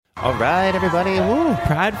All right, everybody. Woo.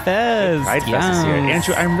 Pride Fest. Pride Fest is here.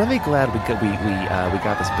 Andrew, I'm really glad we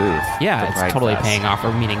got this booth. Yeah, it's Pride totally Fest. paying off.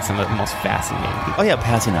 We're meeting some of the most fascinating people. Oh, yeah,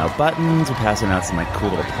 passing out buttons. We're passing out some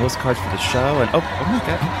cool little postcards for the show. And oh my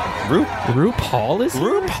God. RuPaul is here?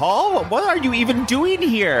 RuPaul? What are you even doing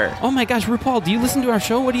here? Oh my gosh, RuPaul, do you listen to our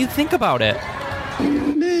show? What do you think about it?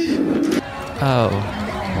 Oh.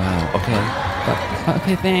 Wow, okay.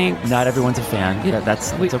 Okay, thanks. Not everyone's a fan. Yeah,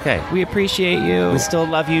 That's okay. We appreciate you. We still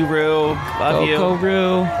love you, Ru. Love you. Go,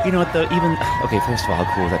 Ru. You know what, though? Okay, first of all, how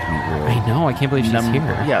cool is that to meet Ru? I know. I can't believe she's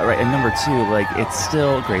here. Yeah, right. And number two, it's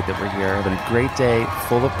still great that we're here. It's been a great day,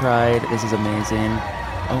 full of pride. This is amazing.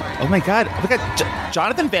 Oh my God.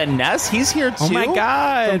 Jonathan Van Ness, he's here too. Oh my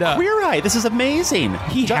God. From Queer Eye. This is amazing.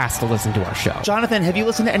 He has to listen to our show. Jonathan, have you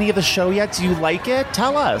listened to any of the show yet? Do you like it?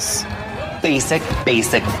 Tell us. Basic.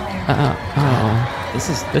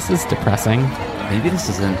 This is depressing. Maybe this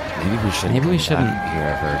isn't. Maybe we shouldn't.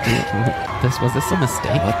 Here ever. Was this a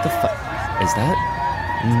mistake? What the fuck is that?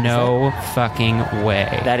 No fucking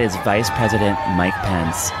way. That is Vice President Mike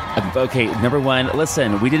Pence. Okay, number one,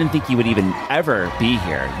 listen, we didn't think you would even ever be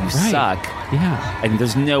here. You suck. Yeah. And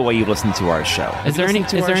there's no way you listen to our show. Is there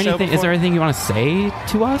anything you want to say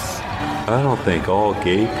to us? I don't think all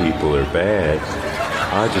gay people are bad.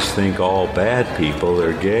 I just think all bad people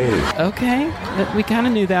are gay. Okay. We kind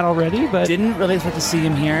of knew that already, but... Didn't really expect to see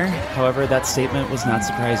him here. However, that statement was not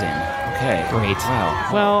surprising. Okay. Great. Wow.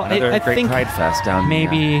 Well, I great think Pride Fest down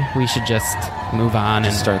maybe we should just move on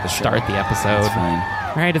and start the show. Start the episode. That's fine.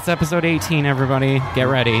 All right, it's episode 18, everybody. Get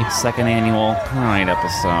ready. Second annual Pride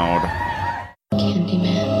episode.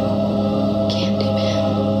 Candyman,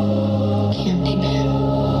 Candyman,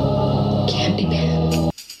 Candyman,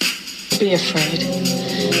 Candyman. Be afraid.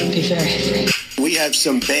 Be very afraid. We have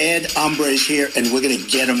some bad hombres here, and we're going to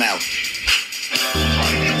get them out.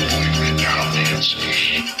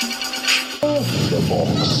 The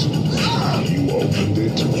box. You opened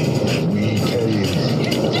it. We came.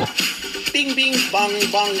 Bing, bing, bong,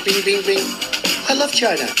 bong, bing, bing, bing. I love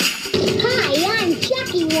China. Hi, I'm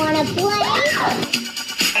Chucky. Wanna play?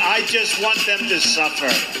 I just want them to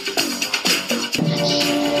suffer.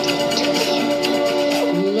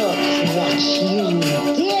 Look what you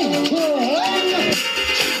did to him.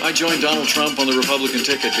 I joined Donald Trump on the Republican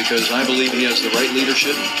ticket because I believe he has the right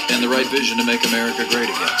leadership and the right vision to make America great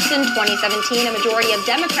again. In 2017, a majority of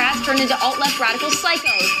Democrats turned into alt-left radical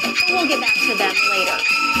psychos. But we'll get back to them later.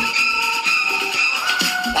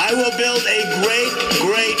 I will build a great,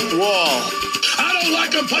 great wall. I don't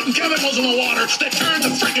like them putting chemicals in the water that turn the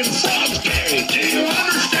friggin' frogs gay. Do you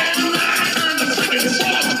understand that? Turn the friggin'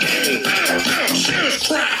 frogs gay. Serious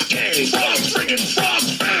crap gay. Frogs, friggin'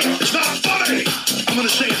 frogs. It's not funny. I'm gonna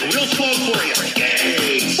say it real slow for you.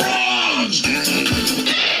 Gay frogs.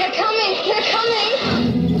 They're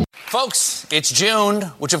coming. Folks, it's June,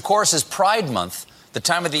 which of course is Pride Month, the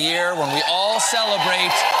time of the year when we all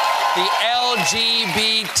celebrate the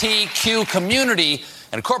LGBTQ community,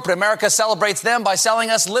 and corporate America celebrates them by selling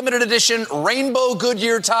us limited edition rainbow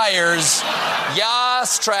Goodyear tires.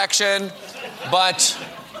 Yas, traction. But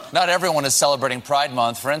not everyone is celebrating Pride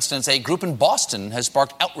Month. For instance, a group in Boston has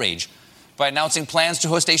sparked outrage by announcing plans to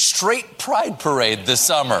host a straight pride parade this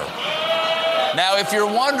summer. Now, if you're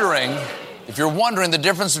wondering the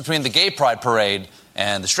difference between the gay pride parade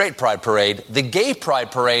and the straight pride parade, the gay pride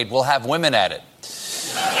parade will have women at it.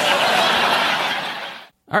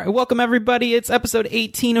 All right, welcome everybody. It's episode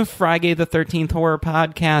 18 of Friday the 13th Horror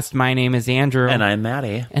Podcast. My name is Andrew. And I'm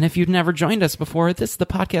Maddie. And if you've never joined us before, this is the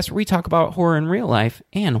podcast where we talk about horror in real life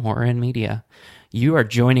and horror in media. You are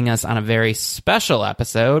joining us on a very special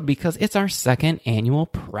episode because it's our second annual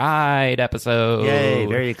Pride episode. Yay,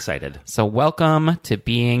 very excited. So welcome to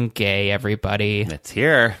being gay, everybody. It's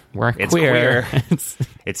here. It's queer.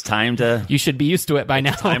 It's time to... You should be used to it by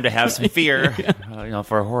now. Time to have some fear,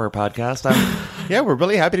 for a horror podcast. We're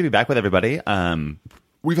really happy to be back with everybody.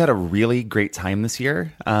 We've had a really great time this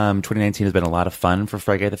year. 2019 has been a lot of fun for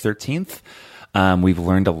Friday the 13th. We've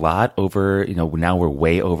learned a lot over, now we're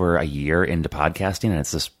way over a year into podcasting, and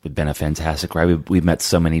it's just been a fantastic ride. We've met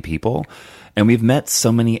so many people, and we've met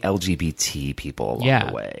so many LGBT people along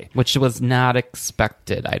the way. Which was not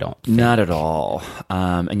expected, I don't think. Not at all.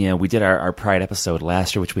 And, we did our Pride episode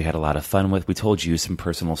last year, which we had a lot of fun with. We told you some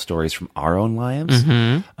personal stories from our own lives.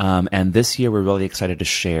 Mm-hmm. And this year, we're really excited to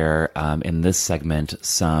share in this segment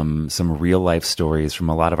some real life stories from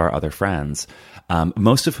a lot of our other friends.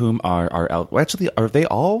 Most of whom are they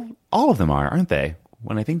all of them aren't they?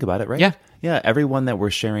 When I think about it, right? Yeah. Yeah, everyone that we're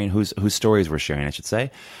sharing, whose stories we're sharing, I should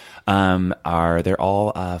say. they're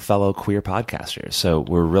all fellow queer podcasters. So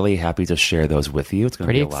we're really happy to share those with you. It's going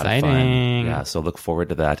to be a lot of fun. Exciting. Yeah, so look forward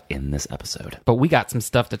to that in this episode. But we got some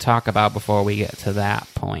stuff to talk about before we get to that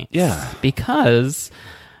point. Yeah. Because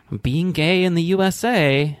being gay in the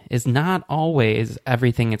USA is not always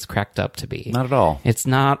everything it's cracked up to be. Not at all. It's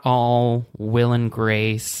not all Will and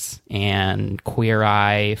Grace and Queer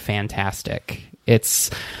Eye fantastic. It's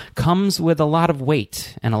comes with a lot of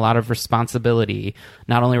weight and a lot of responsibility,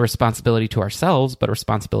 not only responsibility to ourselves, but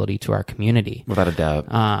responsibility to our community. Without a doubt.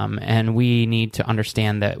 And we need to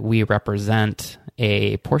understand that we represent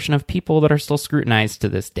a portion of people that are still scrutinized to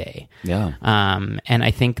this day. Yeah. And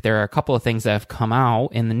I think there are a couple of things that have come out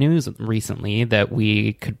in the news recently that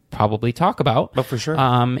we could probably talk about. Oh, for sure.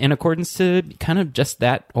 In accordance to kind of just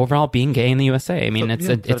that overall being gay in the USA. I mean, it's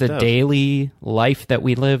a daily life that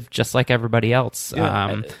we live just like everybody else.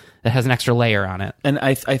 Yeah. That has an extra layer on it. And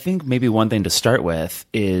I think maybe one thing to start with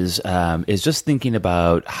is just thinking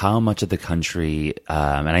about how much of the country,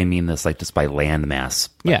 and I mean this like just by land mass,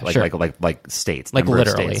 like states, like number of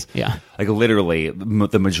literally, states. yeah, like literally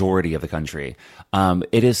the majority of the country.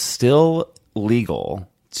 It is still legal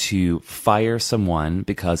to fire someone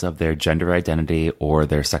because of their gender identity or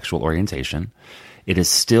their sexual orientation. It is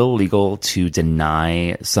still legal to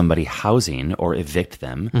deny somebody housing or evict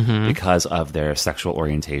them because of their sexual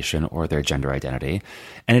orientation or their gender identity.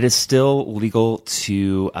 And it is still legal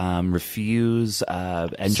to refuse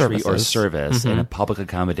entry or service in a public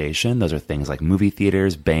accommodation. Those are things like movie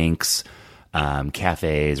theaters, banks,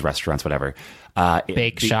 cafes, restaurants, whatever.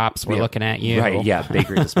 Bake shops, we're looking at you. Right, yeah,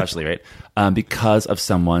 bakeries especially, right? Because of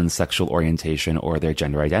someone's sexual orientation or their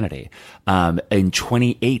gender identity. In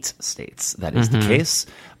 28 states, that is the case.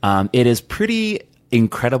 It is pretty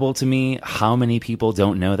incredible to me how many people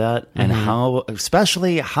don't know that and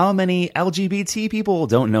especially how many LGBT people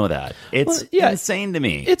don't know that. It's insane to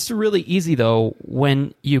me. It's really easy though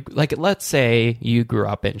when you like, let's say you grew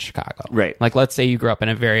up in Chicago, right? Like, let's say you grew up in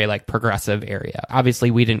a very like progressive area. Obviously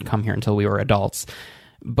we didn't come here until we were adults,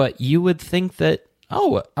 but you would think that,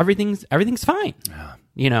 oh, everything's fine,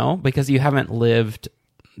 you know, because you haven't lived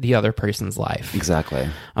the other person's life. Exactly.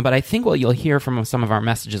 But I think what you'll hear from some of our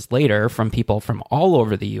messages later from people from all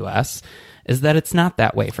over the U.S. is that it's not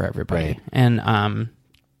that way for everybody. Right. And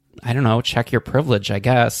I don't know, check your privilege, I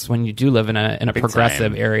guess, when you do live in a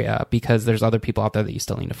progressive area, because there's other people out there that you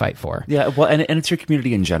still need to fight for. Yeah, well, and it's your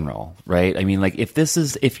community in general, right? I mean, like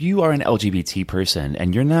if you are an LGBT person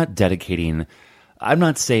and you're not dedicating, I'm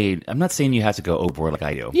not saying you have to go overboard like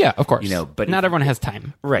I do. Yeah, of course. You know, but not everyone has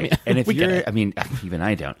time. Right. And if you're, I mean, even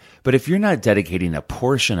I don't, but if you're not dedicating a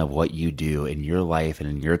portion of what you do in your life and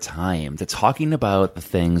in your time to talking about the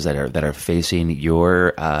things that are facing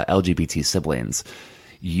your LGBT siblings,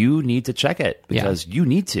 you need to check it because you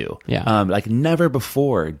need to. Yeah. Like never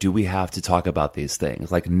before do we have to talk about these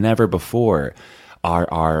things. Like never before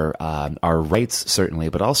our rights, certainly,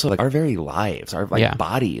 but also like our very lives, our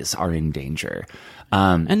bodies are in danger.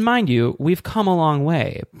 And mind you, we've come a long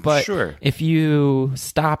way, but if you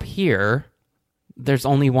stop here, there's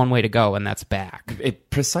only one way to go, and that's back.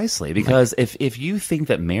 Precisely, because if you think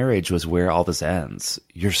that marriage was where all this ends,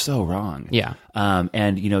 you're so wrong. Yeah.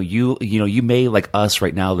 And you may, like us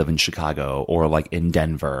right now, live in Chicago or like in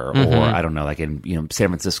Denver or I don't know, like in San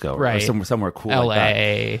Francisco or somewhere cool, LA, like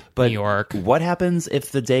that. But New York. What happens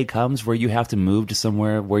if the day comes where you have to move to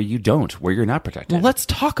somewhere where you don't, where you're not protected? Well, let's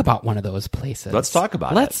talk about one of those places. Let's talk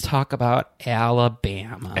about Let's talk about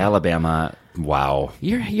Alabama. Alabama. Wow.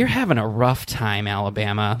 You're having a rough time,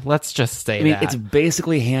 Alabama. Let's just say that. It's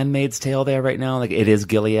basically Handmaid's Tale there right now. Like it is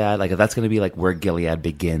Gilead. Like that's going to be like where Gilead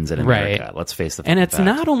begins in America. Right. Let's face the fact. And it's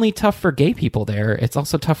not only tough for gay people there, it's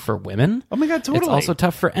also tough for women. Oh my God, totally. It's also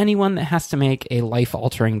tough for anyone that has to make a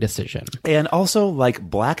life-altering decision. And also like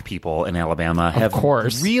black people in Alabama have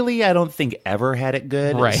really, I don't think, ever had it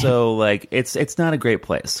good. Right. So like it's not a great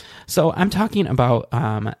place. So I'm talking about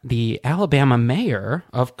the Alabama mayor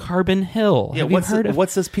of Carbon Hill. Yeah,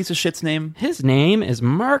 what's this piece of shit's name? His name is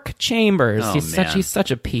Mark Chambers. Oh, He's such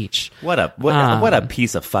a peach. What a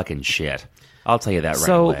piece of fucking shit. I'll tell you that right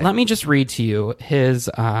away. So let me just read to you his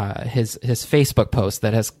Facebook post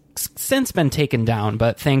that has since been taken down,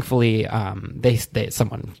 but thankfully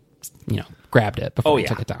someone grabbed it before they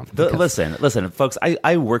took it down. Listen, folks.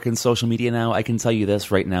 I work in social media now. I can tell you this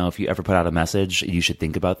right now. If you ever put out a message, you should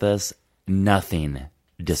think about this. Nothing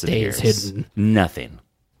disappears. Stays hidden. Nothing.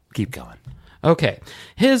 Keep going. Okay.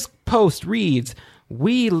 His post reads,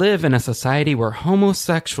 "We live in a society where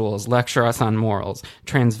homosexuals lecture us on morals,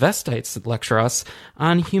 transvestites lecture us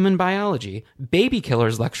on human biology, baby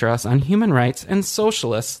killers lecture us on human rights, and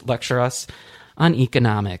socialists lecture us on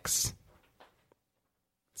economics."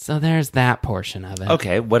 So there's that portion of it.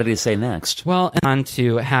 Okay, what did he say next? Well, on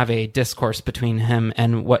to have a discourse between him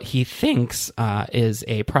and what he thinks is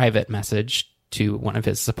a private message to one of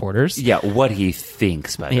his supporters. Yeah, what he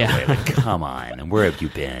thinks, by the way. Like, come on, where have you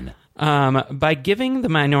been? By giving the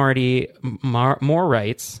minority more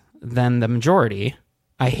rights than the majority,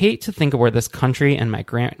 I hate to think of where this country and my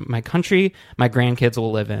grandkids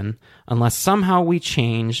will live in unless somehow we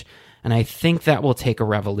change, and I think that will take a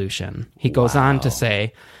revolution. He goes on to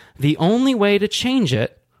say, the only way to change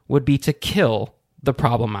it would be to kill the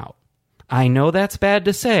problem out. I know that's bad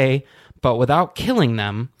to say, but without killing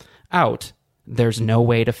them out, there's no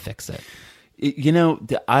way to fix it. You know,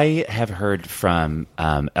 I have heard from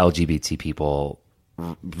LGBT people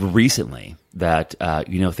recently that,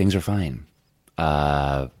 things are fine.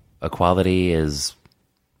 Equality is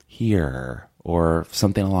here or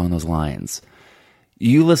something along those lines.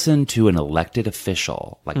 You listen to an elected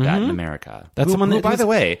official like that in America. That's someone that, by the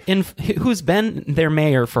way, who's been their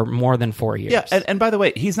mayor for more than 4 years. Yeah, and by the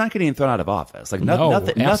way, he's not getting thrown out of office. Like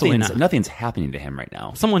nothing's happening to him right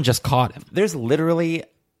now. Someone just caught him. There's literally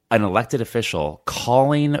an elected official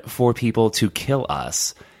calling for people to kill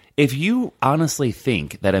us. If you honestly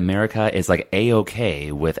think that America is like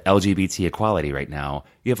A-okay with LGBT equality right now,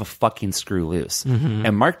 you have a fucking screw loose.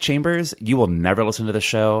 And Mark Chambers, you will never listen to the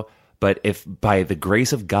show. But if by the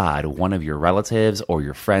grace of God, one of your relatives or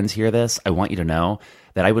your friends hear this, I want you to know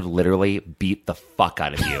that I would literally beat the fuck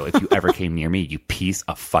out of you if you ever came near me, you piece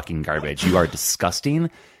of fucking garbage. You are disgusting.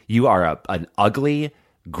 You are an ugly,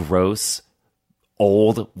 gross,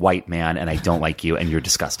 old white man, and I don't like you, and you're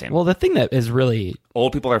disgusting. Well, the thing that is really...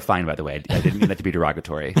 Old people are fine, by the way. I didn't mean that to be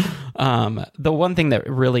derogatory. The one thing that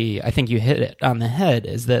really, I think you hit it on the head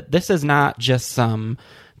is that this is not just some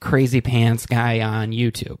crazy pants guy on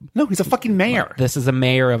YouTube. No, he's a fucking mayor. This is a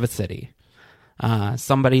mayor of a city.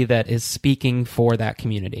 Somebody that is speaking for that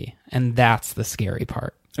community. And that's the scary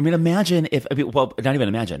part. I mean, imagine not even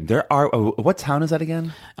imagine. There are, what town is that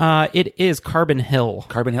again? It is Carbon Hill.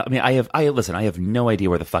 Carbon Hill. I mean, I have no idea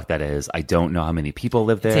where the fuck that is. I don't know how many people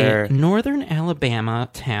live there. It's a northern Alabama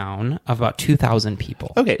town of about 2,000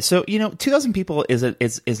 people. Okay, so 2,000 people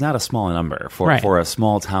is not a small number for a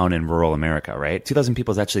small town in rural America, right? 2,000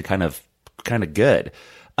 people is actually kind of good.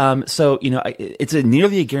 So, it's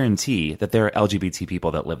nearly a guarantee that there are LGBT people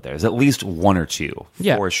that live there. There's at least one or two,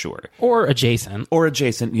 for sure. Or adjacent,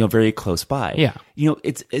 very close by. Yeah.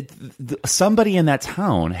 Somebody in that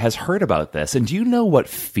town has heard about this. And do you know what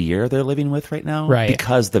fear they're living with right now? Right.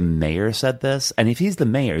 Because the mayor said this. And if he's the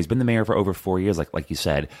mayor, he's been the mayor for over 4 years, like you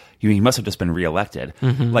said, he must have just been reelected.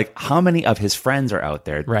 Like, how many of his friends are out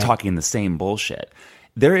there talking the same bullshit?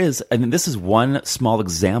 There is, this is one small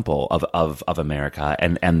example of America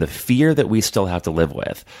and the fear that we still have to live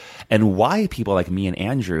with, and why people like me and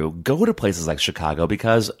Andrew go to places like Chicago,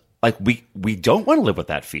 because like we don't want to live with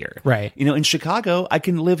that fear. Right. In Chicago, I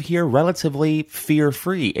can live here relatively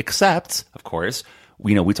fear-free, except, of course,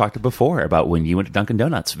 we talked before about when you went to Dunkin'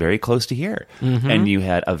 Donuts, very close to here, and you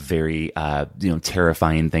had a very,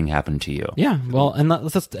 terrifying thing happen to you. Yeah, well,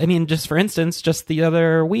 and just for instance, just the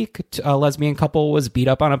other week, a lesbian couple was beat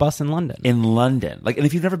up on a bus in London. And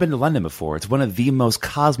if you've never been to London before, it's one of the most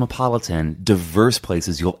cosmopolitan, diverse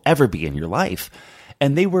places you'll ever be in your life.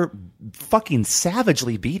 And they were fucking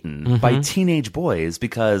savagely beaten by teenage boys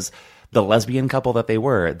because the lesbian couple that they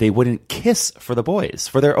wouldn't kiss for the boys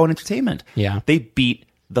for their own entertainment. Yeah. They beat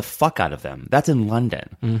the fuck out of them. That's in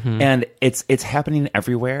London. And it's happening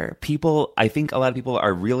everywhere. I think a lot of people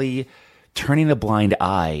are really turning a blind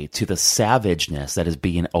eye to the savageness that is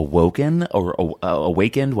being awakened,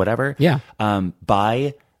 whatever. Yeah.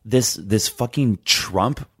 By this fucking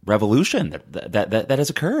Trump revolution that has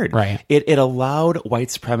occurred. Right. It allowed white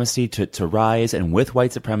supremacy to rise, and with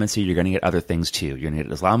white supremacy, you're going to get other things too. You're going to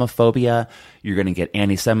get Islamophobia, you're going to get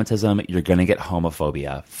anti-Semitism, you're going to get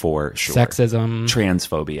homophobia for sure. Sexism.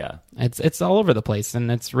 Transphobia. It's all over the place,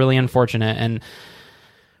 and it's really unfortunate. And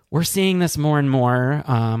we're seeing this more and more,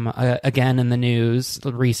 again in the news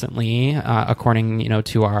recently, according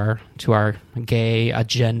to our gay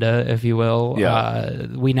agenda, if you will. Yeah.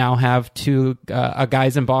 We now have two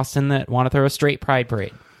guys in Boston that want to throw a straight pride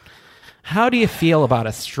parade. How do you feel about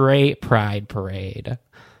a straight pride parade?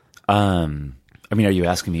 Are you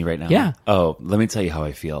asking me right now? Yeah. Oh, let me tell you how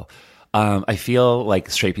I feel. I feel like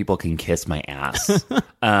straight people can kiss my ass.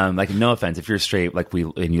 Like, no offense, if you're straight, like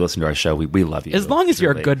and you listen to our show, we love you. As long as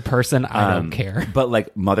you're a good person, I don't care. But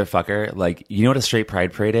like, motherfucker, like, you know what a straight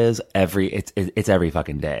pride parade is? It's every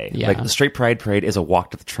fucking day. Yeah. Like, the straight pride parade is a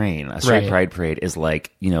walk to the train. A straight pride parade is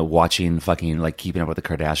like, watching fucking like Keeping Up with the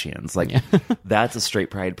Kardashians. Like, that's a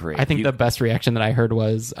straight pride parade. I think the best reaction that I heard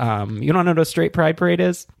was, you don't know what a straight pride parade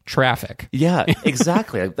is? Traffic. Yeah,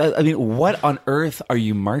 exactly. I mean, what on earth are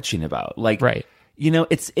you marching about? Like, right.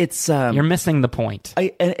 It's you're missing the point.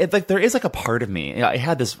 Like, there is like a part of me. I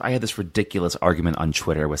had this ridiculous argument on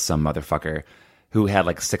Twitter with some motherfucker who had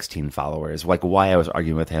like 16 followers. Like, why I was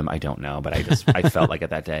arguing with him, I don't know, but I felt like it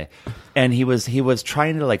that day. And he was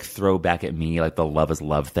trying to like throw back at me like the love is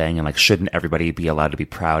love thing, and like, shouldn't everybody be allowed to be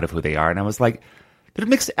proud of who they are? And I was like, it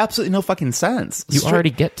makes absolutely no fucking sense. You already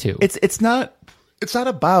get to. It's not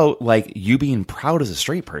about like you being proud as a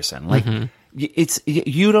straight person. Like,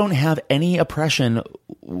 you don't have any oppression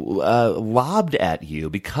lobbed at you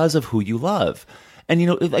because of who you love. And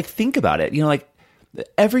like, think about it. Like,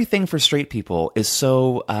 everything for straight people is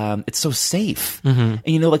so it's so safe.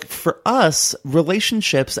 And like, for us,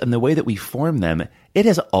 relationships and the way that we form them, it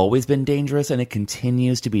has always been dangerous, and it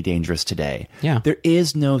continues to be dangerous today. Yeah. There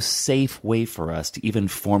is no safe way for us to even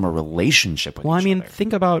form a relationship with each other.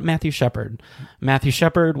 Think about Matthew Shepard. Matthew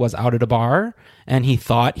Shepard was out at a bar, and he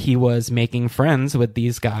thought he was making friends with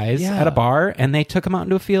these guys at a bar, and they took him out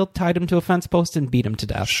into a field, tied him to a fence post, and beat him to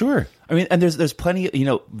death. Sure. I mean, and there's plenty,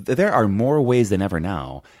 there are more ways than ever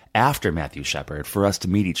now after Matthew Shepard for us to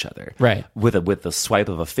meet each other. Right. With the swipe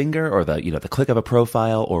of a finger, or the click of a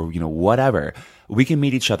profile, or whatever. We can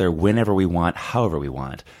meet each other whenever we want, however we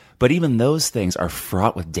want. But even those things are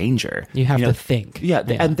fraught with danger. You have to think. Yeah,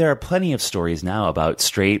 and there are plenty of stories now about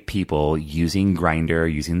straight people using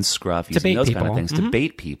Grindr, using Scruff, using those kind of things to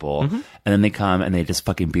bait people. And then they come and they just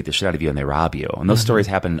fucking beat the shit out of you and they rob you. And those stories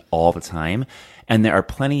happen all the time. And there are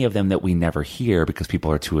plenty of them that we never hear because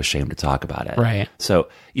people are too ashamed to talk about it. Right. So,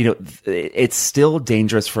 it's still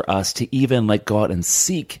dangerous for us to even like go out and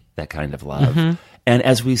seek that kind of love. And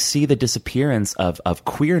as we see the disappearance of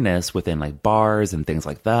queerness within like bars and things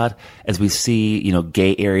like that, as we see,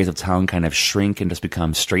 gay areas of town kind of shrink and just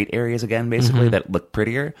become straight areas again, basically, that look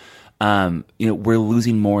prettier, we're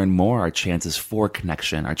losing more and more our chances for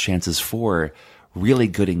connection, our chances for really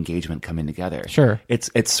good engagement coming together. Sure.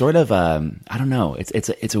 It's sort of, I don't know,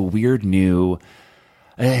 it's a weird new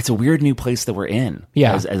place that we're in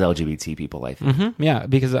as LGBT people, I think. Yeah,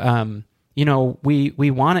 because,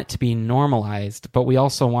 we want it to be normalized, but we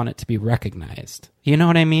also want it to be recognized. You know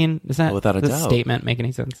what I mean? Does that without a doubt. Statement make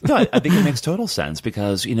any sense? No, I think it makes total sense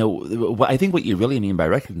because, I think what you really mean by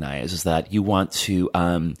recognize is that you want to,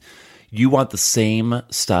 you want the same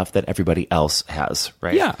stuff that everybody else has,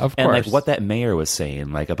 right? Yeah, of course. And like what that mayor was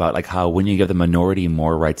saying, like about like how when you give the minority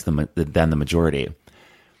more rights than the majority,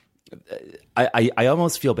 I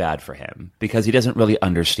almost feel bad for him because he doesn't really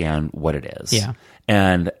understand what it is. Yeah.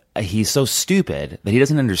 And he's so stupid that he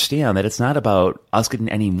doesn't understand that it's not about us getting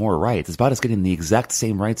any more rights. It's about us getting the exact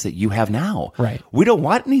same rights that you have now. Right. We don't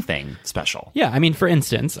want anything special. Yeah. I mean, for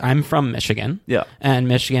instance, I'm from Michigan. Yeah. And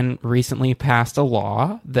Michigan recently passed a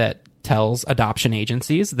law that tells adoption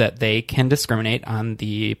agencies that they can discriminate on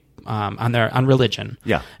religion.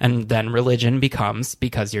 Yeah. And then religion becomes,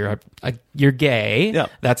 because you're gay,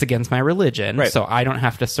 that's against my religion. Right. So I don't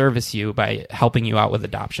have to service you by helping you out with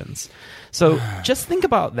adoptions. So just think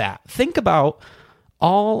about that. Think about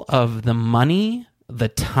all of the money, the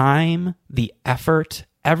time, the effort,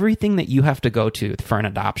 everything that you have to go to for an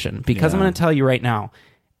adoption. Because I'm going to tell you right now,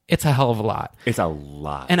 it's a hell of a lot. It's a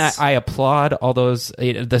lot. And I applaud all those,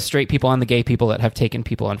 the straight people and the gay people that have taken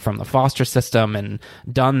people in from the foster system and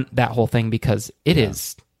done that whole thing, because it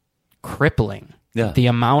is crippling. Yeah. The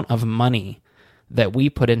amount of money that we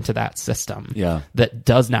put into that system that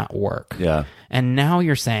does not work. Yeah. And now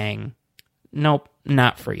you're saying, nope,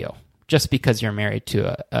 not for you. Just because you're married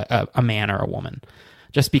to a man or a woman.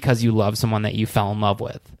 Just because you love someone that you fell in love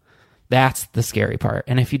with. That's the scary part.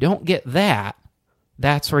 And if you don't get that,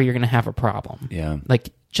 that's where you're going to have a problem. Yeah. Like,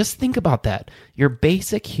 just think about that. Your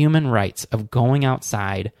basic human rights of going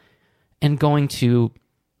outside and going to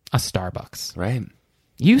a Starbucks. Right.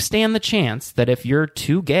 You stand the chance that if you're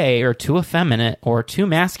too gay or too effeminate or too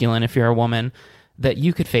masculine, if you're a woman, that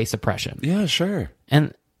you could face oppression. Yeah, sure.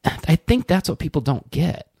 And I think that's what people don't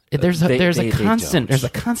get. There's a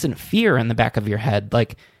constant fear in the back of your head.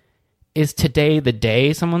 Like, is today the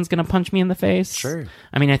day someone's going to punch me in the face? Sure.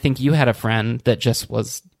 I mean, I think you had a friend that just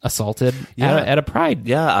was assaulted at a pride.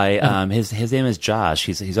 Yeah, his name is Josh.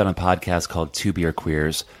 He's on a podcast called Two Beer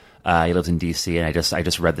Queers. He lives in D.C., and I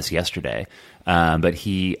just read this yesterday. But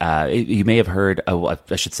he, you may have heard. I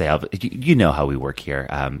should say, you know how we work here.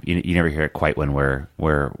 You never hear it quite when we're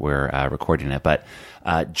recording it. But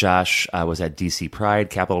Josh was at D.C. Pride,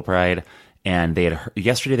 Capitol Pride, and they had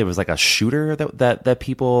yesterday there was like a shooter that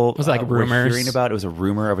people it was like were rumors hearing about. It was a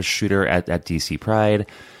rumor of a shooter at D.C. Pride,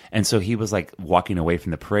 and so he was like walking away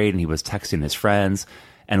from the parade, and he was texting his friends.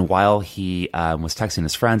 And while he was texting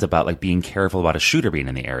his friends about like being careful about a shooter being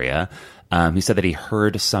in the area, he said that he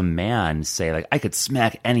heard some man say like, "I could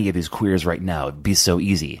smack any of these queers right now. It'd be so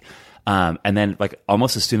easy." And then like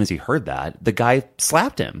almost as soon as he heard that, the guy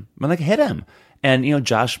slapped him and like hit him. And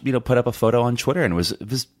Josh put up a photo on Twitter, and it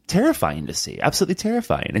was terrifying to see, absolutely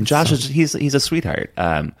terrifying. And Josh he's a sweetheart.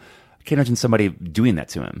 I can't imagine somebody doing that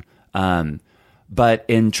to him. But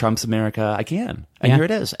in Trump's America, I can. And here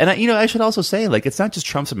it is. And I should also say, like, it's not just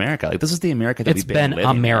Trump's America. Like, this is the America that we've been living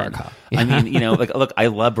America. in. I mean, like, look, I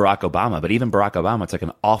love Barack Obama, but even Barack Obama, it's like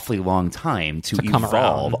an awfully long time to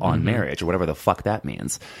evolve on marriage or whatever the fuck that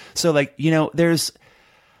means. So, like, there's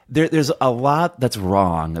a lot that's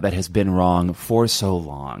wrong that has been wrong for so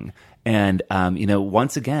long. And,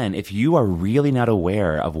 once again, if you are really not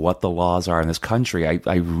aware of what the laws are in this country,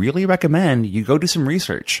 I really recommend you go do some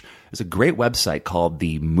research. There's a great website called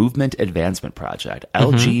the Movement Advancement Project,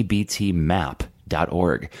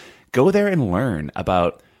 lgbtmap.org. Go there and learn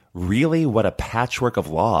about really what a patchwork of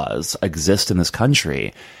laws exist in this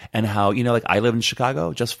country and how, like I live in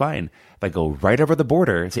Chicago just fine. If I go right over the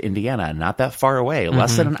border to Indiana, not that far away,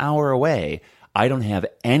 less than an hour away, I don't have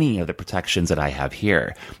any of the protections that I have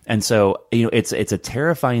here. And so, it's a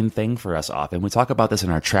terrifying thing for us often. We talk about this in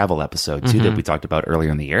our travel episode too, that we talked about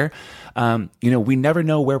earlier in the year. We never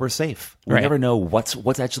know where we're safe. We never know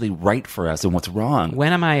what's actually right for us and what's wrong.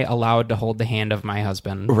 When am I allowed to hold the hand of my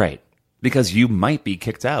husband? Right. Because you might be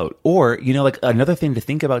kicked out. Or, like another thing to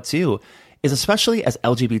think about too is especially as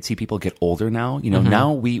LGBT people get older now,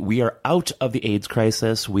 now we are out of the AIDS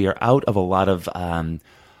crisis. We are out of a lot of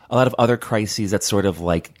other crises that sort of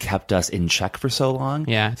like kept us in check for so long.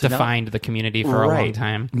 Yeah, so defined the community for a long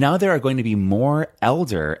time. Now there are going to be more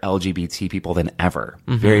elder LGBT people than ever,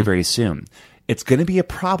 very, very soon. It's going to be a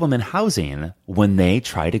problem in housing when they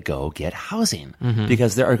try to go get housing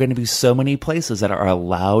because there are going to be so many places that are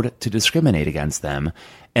allowed to discriminate against them.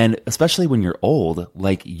 And especially when you're old,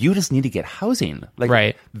 like you just need to get housing.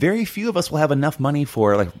 Like very few of us will have enough money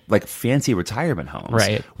for like fancy retirement homes.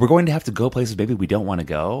 Right. We're going to have to go places maybe we don't want to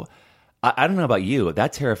go. I don't know about you.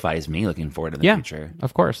 That terrifies me looking forward to the future.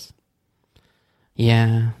 Of course.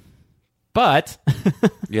 Yeah. But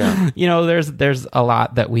there's a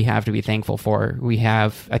lot that we have to be thankful for. We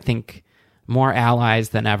have, I think, more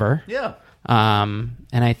allies than ever. Yeah. And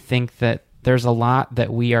I think that there's a lot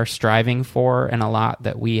that we are striving for and a lot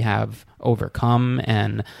that we have overcome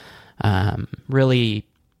and really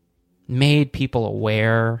made people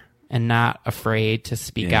aware and not afraid to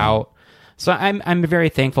speak out. So I'm very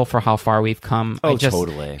thankful for how far we've come.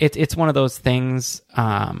 Totally. It's one of those things.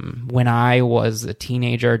 When I was a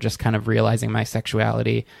teenager, just kind of realizing my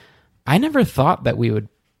sexuality, I never thought that we would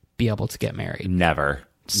be able to get married. Never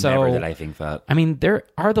did I think that. I mean, there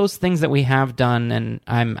are those things that we have done, and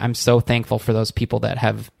I'm so thankful for those people that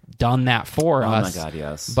have done that for us. Oh my God,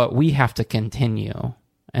 yes. But we have to continue,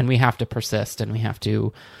 and we have to persist, and we have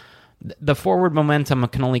to. The forward momentum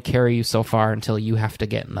can only carry you so far until you have to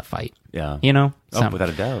get in the fight. Yeah. Without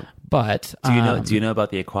a doubt. But do you know about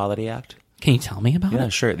the Equality Act? Can you tell me about it? Yeah,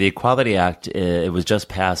 sure. The Equality Act, it was just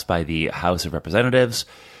passed by the House of Representatives.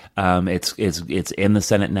 It's in the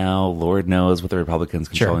Senate now. Lord knows with the Republicans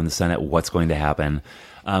controlling the Senate what's going to happen.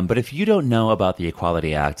 But if you don't know about the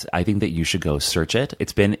Equality Act, I think that you should go search it.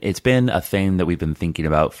 It's been a thing that we've been thinking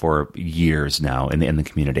about for years now in the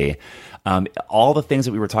community. All the things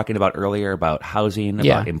that we were talking about earlier about housing,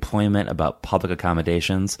 about employment, about public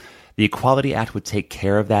accommodations, the Equality Act would take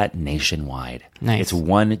care of that nationwide. Nice. It's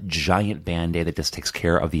one giant Band-Aid that just takes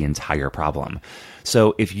care of the entire problem.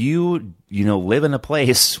 So if you live in a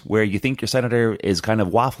place where you think your senator is kind of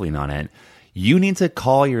waffling on it, you need to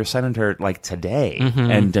call your senator like today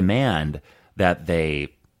and demand that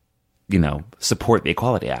they, support the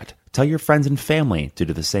Equality Act. Tell your friends and family to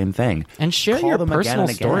do the same thing. And share your personal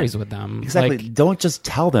stories with them. Exactly. Don't just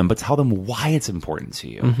tell them, but tell them why it's important to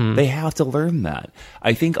you. They have to learn that.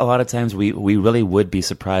 I think a lot of times we really would be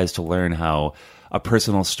surprised to learn how a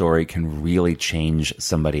personal story can really change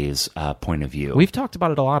somebody's point of view. We've talked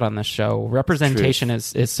about it a lot on this show. Representation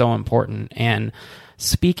is so important. And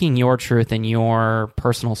speaking your truth and your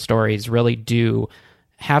personal stories really do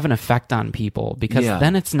have an effect on people, because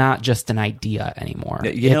then it's not just an idea anymore.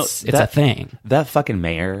 It's a thing. That fucking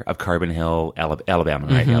mayor of Carbon Hill, Alabama,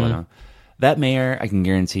 right? Alabama. That mayor, I can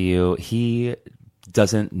guarantee you, he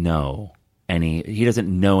doesn't know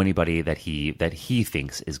anybody that he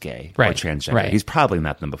thinks is gay or transgender. Right. He's probably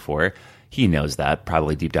met them before. He knows that,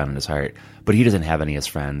 probably deep down in his heart, but he doesn't have any of his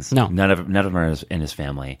friends. No. None of them are in his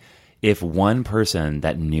family. If one person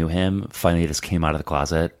that knew him finally just came out of the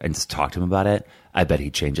closet and just talked to him about it, I bet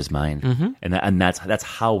he'd change his mind. And that's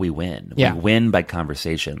how we win. Yeah. We win by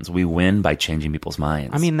conversations. We win by changing people's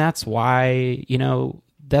minds. I mean, that's why,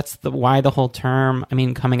 why the whole term,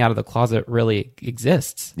 coming out of the closet really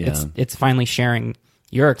exists. Yeah. It's finally sharing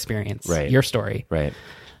your experience, your story. Right.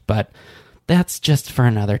 But that's just for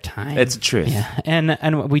another time. It's the truth. Yeah.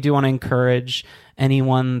 And we do want to encourage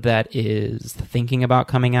anyone that is thinking about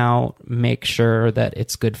coming out, make sure that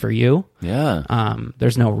it's good for you. Yeah.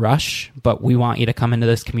 There's no rush, but we want you to come into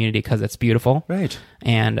this community because it's beautiful. Right.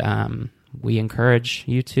 And we encourage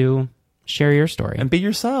you to share your story and be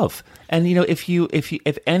yourself. And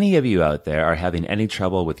if any of you out there are having any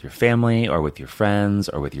trouble with your family or with your friends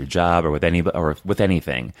or with your job or with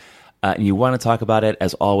anything, and you want to talk about it,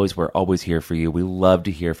 as always, we're always here for you. We love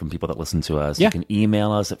to hear from people that listen to us. Yeah. You can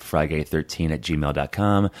email us at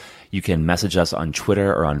frygay13@gmail.com. You can message us on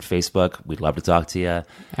Twitter or on Facebook. We'd love to talk to you.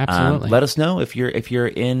 Absolutely. Let us know if you're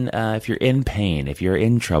in pain, if you're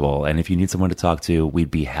in trouble, and if you need someone to talk to. We'd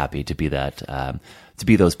be happy to be that. To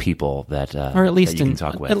be those people that or at least that you can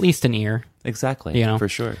talk with. At least an ear. Exactly. For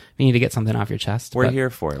sure. You need to get something off your chest. We're here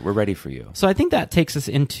for it. We're ready for you. So I think that takes us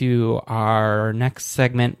into our next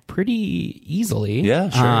segment pretty easily. Yeah,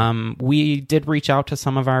 sure. We did reach out to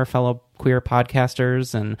some of our fellow queer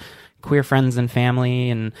podcasters and queer friends and family,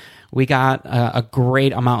 and we got a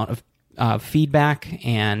great amount of feedback,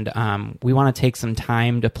 and we want to take some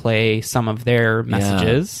time to play some of their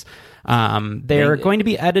messages. They're going to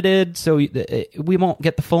be edited, so we won't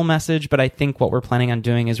get the full message, but I think what we're planning on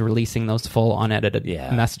doing is releasing those full unedited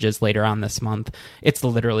messages later on this month. It's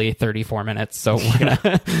literally 34 minutes, so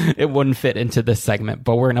it wouldn't fit into this segment,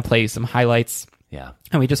 but we're going to play some highlights. Yeah.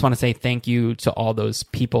 And we just want to say thank you to all those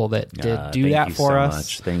people that did do that for us.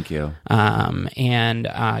 Much. Thank you. And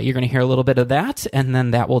you're going to hear a little bit of that, and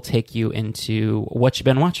then that will take you into what you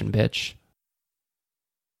been watching, bitch.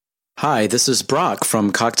 Hi, this is Brock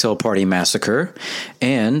from Cocktail Party Massacre,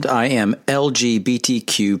 and I am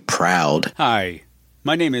LGBTQ proud. Hi,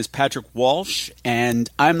 my name is Patrick Walsh, and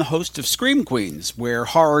I'm the host of Scream Queens, where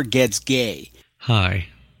horror gets gay. Hi,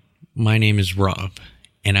 my name is Rob,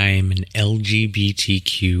 and I am an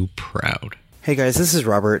LGBTQ proud. Hey guys, this is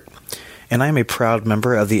Robert, and I am a proud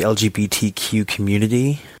member of the LGBTQ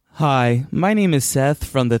community. Hi, my name is Seth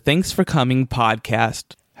from the Thanks for Coming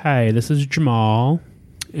podcast. Hi, this is Jamal.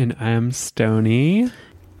 And I'm Stony.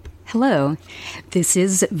 Hello, this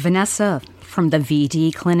is Vanessa from the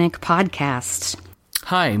VD Clinic podcast.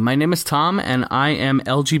 Hi, my name is Tom, and I am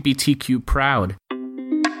LGBTQ proud.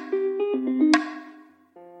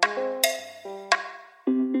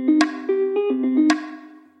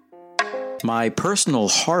 My personal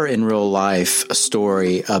horror in real life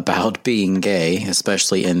story about being gay,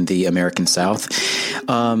 especially in the American South,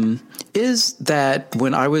 is that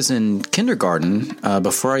when I was in kindergarten,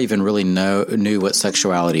 before I even really knew what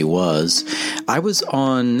sexuality was, I was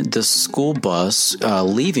on the school bus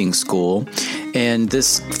leaving school, and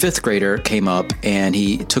this fifth grader came up and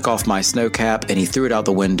he took off my snow cap and he threw it out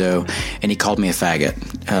the window and he called me a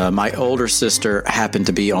faggot. My older sister happened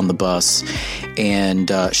to be on the bus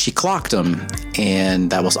and she clocked him, and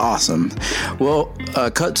that was awesome. Well,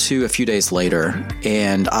 cut to a few days later,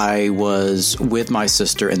 and I was with my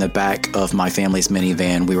sister in the back of my family's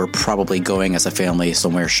minivan. We were probably going as a family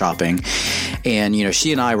somewhere shopping, and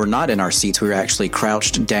she and I were not in our seats. We were actually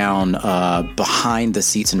crouched down behind the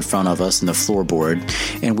seats in front of us in the floorboard,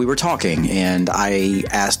 and we were talking, and I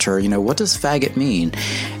asked her, what does faggot mean?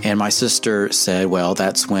 And my sister said, well,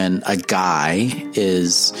 that's when a guy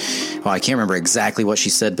is, well, I can't remember exactly what she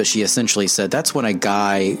said, but she essentially said that's when a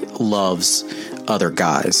guy loves other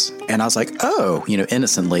guys. And I was like, oh,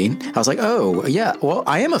 innocently, I was like, oh, yeah, well,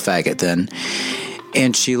 I am a faggot then.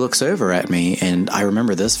 And she looks over at me, and I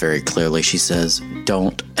remember this very clearly. She says,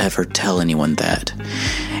 don't ever tell anyone that.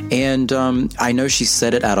 And I know she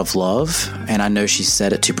said it out of love, and I know she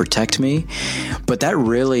said it to protect me, but that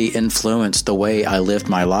really influenced the way I lived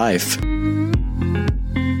my life.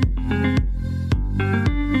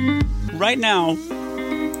 Right now,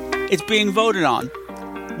 it's being voted on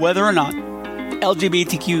whether or not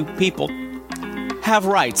LGBTQ people have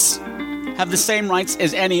rights, have the same rights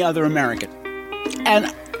as any other American.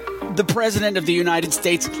 And the President of the United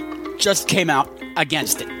States just came out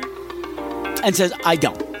against it and says, I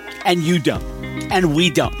don't, and you don't, and we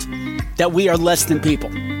don't, that we are less than people.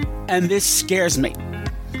 And this scares me.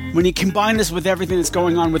 When you combine this with everything that's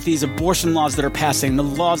going on with these abortion laws that are passing, the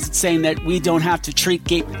laws that saying that we don't have to treat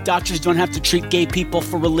doctors don't have to treat gay people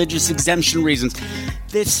for religious exemption reasons,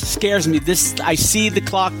 this scares me. I see the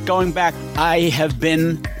clock going back. I have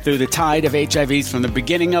been through the tide of HIVs from the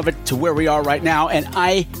beginning of it to where we are right now, and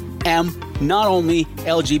I am not only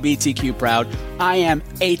LGBTQ proud, I am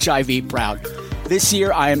HIV proud. This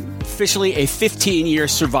year, I am officially a 15-year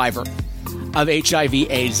survivor of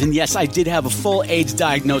HIV/AIDS. And yes, I did have a full AIDS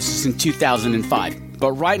diagnosis in 2005.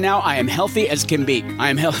 But right now, I am healthy as can be. I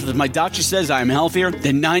am healthy. My doctor says I am healthier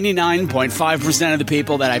than 99.5% of the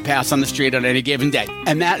people that I pass on the street on any given day.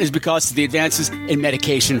 And that is because of the advances in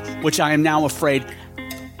medication, which I am now afraid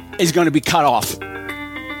is going to be cut off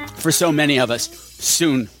for so many of us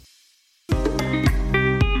soon.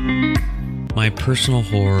 My personal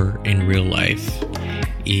horror in real life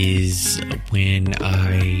is when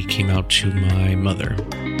I came out to my mother.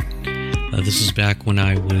 This was back when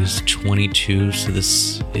I was 22, so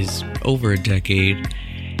this is over a decade.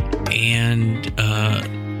 And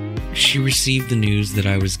she received the news that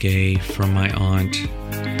I was gay from my aunt,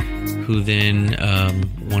 who then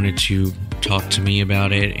wanted to talk to me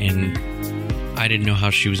about it. And I didn't know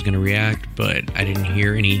how she was going to react, but I didn't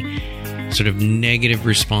hear any sort of negative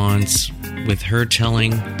response with her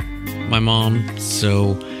telling my mom.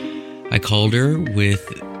 So I called her with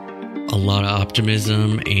a lot of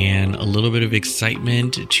optimism and a little bit of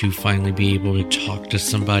excitement to finally be able to talk to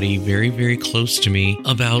somebody very, very close to me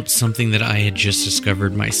about something that I had just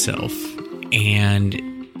discovered myself. And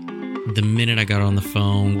the minute I got on the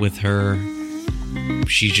phone with her,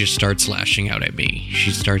 she just starts lashing out at me.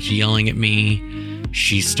 She starts yelling at me.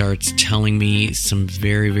 She starts telling me some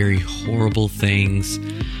very, very horrible things.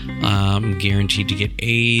 I'm guaranteed to get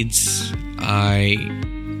AIDS. I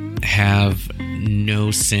have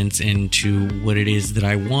no sense into what it is that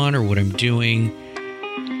I want or what I'm doing,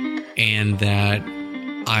 and that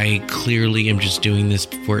I clearly am just doing this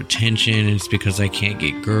for attention, and it's because I can't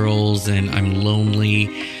get girls and I'm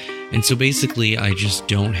lonely. And so basically I just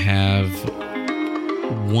don't have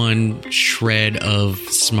one shred of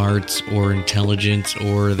smarts or intelligence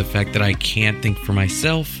or the fact that I can't think for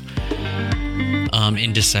myself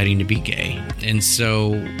in deciding to be gay. And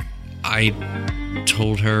so I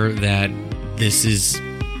told her that this is,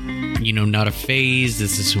 not a phase.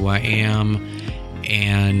 This is who I am.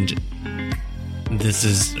 And this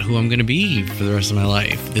is who I'm going to be for the rest of my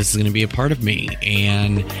life. This is going to be a part of me.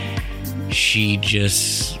 And she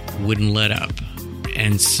just wouldn't let up.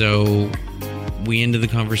 And so we ended the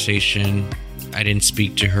conversation. I didn't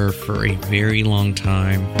speak to her for a very long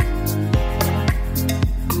time.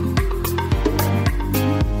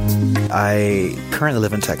 I currently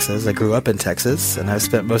live in Texas. I grew up in Texas, and I've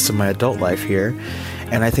spent most of my adult life here.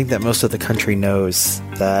 And I think that most of the country knows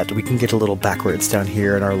that we can get a little backwards down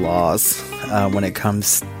here in our laws when it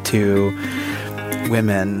comes to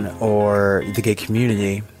women or the gay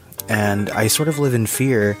community. And I sort of live in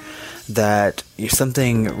fear that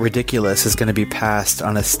something ridiculous is going to be passed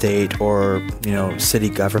on a state or, city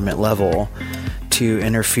government level to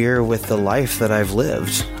interfere with the life that I've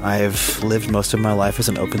lived. I've lived most of my life as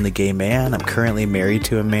an openly gay man. I'm currently married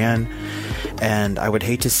to a man, and I would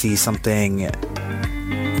hate to see something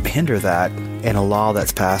hinder that in a law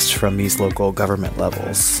that's passed from these local government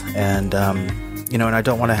levels. And, and I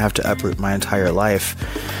don't want to have to uproot my entire life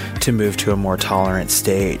to move to a more tolerant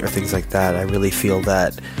state or things like that. I really feel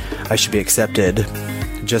that I should be accepted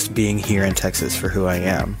just being here in Texas for who I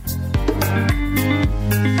am.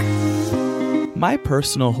 My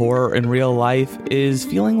personal horror in real life is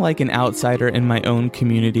feeling like an outsider in my own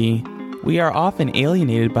community. We are often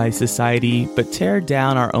alienated by society, but tear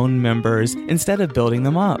down our own members instead of building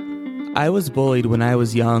them up. I was bullied when I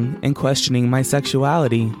was young and questioning my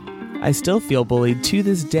sexuality. I still feel bullied to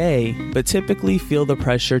this day, but typically feel the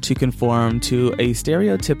pressure to conform to a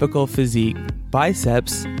stereotypical physique,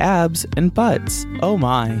 biceps, abs, and butts. Oh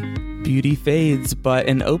my. Beauty fades, but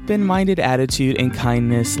an open-minded attitude and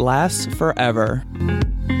kindness lasts forever.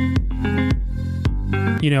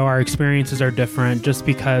 Our experiences are different just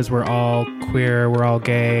because we're all queer, we're all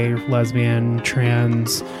gay, lesbian,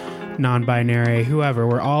 trans, non-binary, whoever.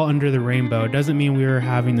 We're all under the rainbow. It doesn't mean we were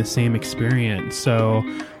having the same experience. So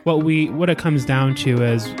what it comes down to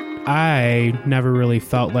is I never really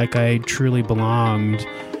felt like I truly belonged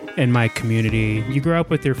in my community. You grow up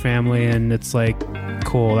with your family and it's like,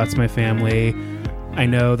 cool, that's my family. I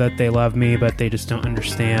know that they love me, but they just don't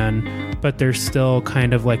understand. But there's still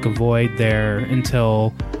kind of like a void there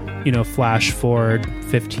until flash forward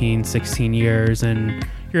 15, 16 years and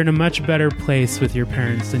you're in a much better place with your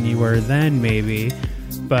parents than you were then, maybe.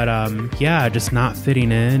 But just not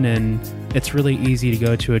fitting in, and it's really easy to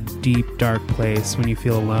go to a deep, dark place when you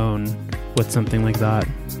feel alone with something like that.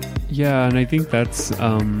 Yeah, and I think that's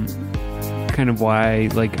kind of why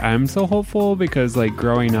I'm so hopeful, because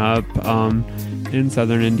growing up in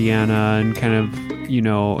southern Indiana and kind of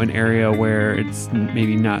an area where it's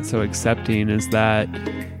maybe not so accepting, is that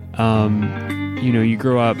you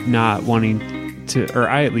grow up not wanting to, or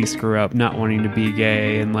I at least grew up not wanting to be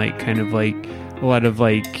gay, and a lot of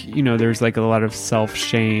there's a lot of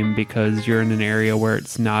self-shame because you're in an area where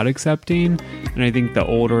it's not accepting. And I think the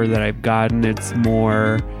older that I've gotten, it's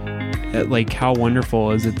more how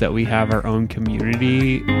wonderful is it that we have our own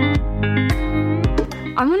community.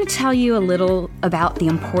 I want to tell you a little about the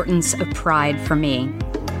importance of pride for me.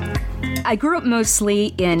 I grew up mostly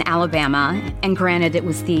in Alabama, and granted it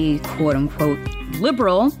was the quote-unquote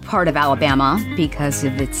liberal part of Alabama because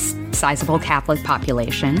of its sizable Catholic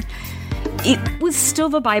population. It was still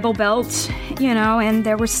the Bible Belt, and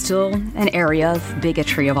there was still an area of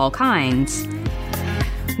bigotry of all kinds.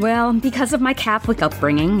 Well, because of my Catholic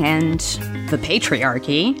upbringing and the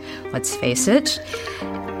patriarchy, let's face it,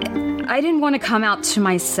 I didn't want to come out to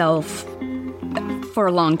myself for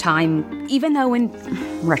a long time, even though in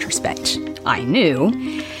retrospect, I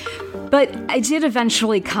knew. But I did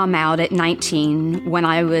eventually come out at 19 when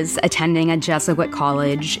I was attending a Jesuit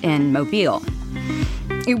college in Mobile.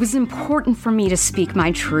 It was important for me to speak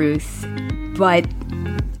my truth, but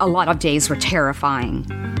a lot of days were terrifying.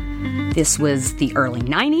 This was the early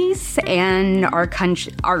 90s, and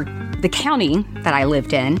the county that I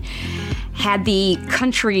lived in had the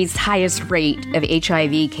country's highest rate of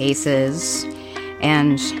HIV cases.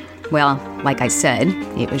 And, well, like I said,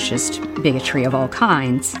 it was just bigotry of all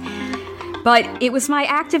kinds. But it was my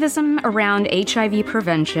activism around HIV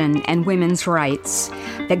prevention and women's rights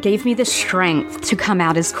that gave me the strength to come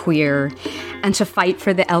out as queer and to fight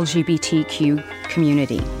for the LGBTQ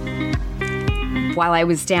community. While I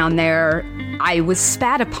was down there, I was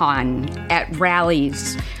spat upon at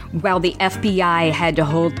rallies while the FBI had to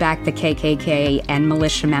hold back the KKK and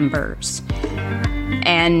militia members.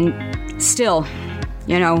 And still,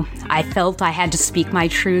 I felt I had to speak my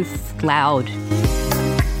truth loud.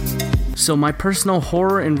 So my personal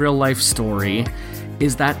horror in real life story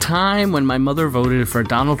is that time when my mother voted for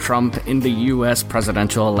Donald Trump in the U.S.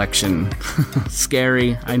 presidential election.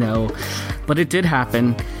 Scary, I know, but it did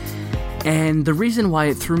happen. And the reason why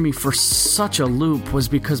it threw me for such a loop was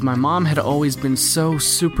because my mom had always been so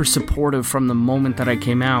super supportive from the moment that I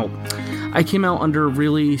came out. I came out under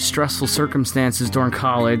really stressful circumstances during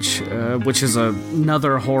college, which is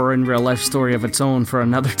another horror in real life story of its own for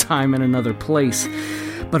another time and another place.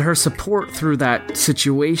 But her support through that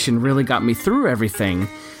situation really got me through everything.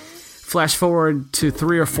 Flash forward to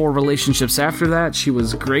 3 or 4 relationships after that. She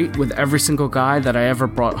was great with every single guy that I ever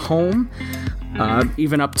brought home.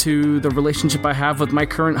 Even up to the relationship I have with my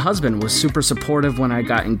current husband, was super supportive when I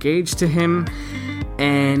got engaged to him.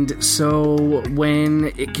 And so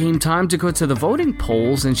when it came time to go to the voting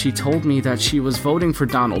polls and she told me that she was voting for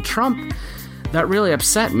Donald Trump, that really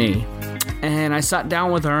upset me. And I sat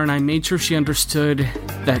down with her and I made sure she understood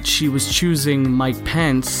that she was choosing Mike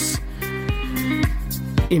Pence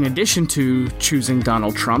in addition to choosing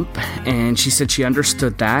Donald Trump. And she said she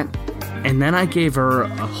understood that. And then I gave her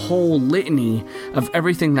a whole litany of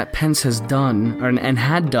everything that Pence has done and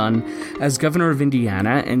had done as governor of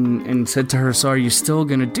Indiana, and said to her, so are you still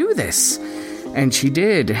going to do this? And she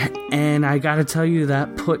did. And I got to tell you,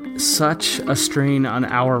 that put such a strain on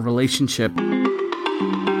our relationship.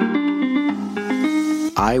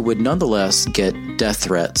 I would nonetheless get death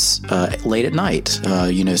threats late at night.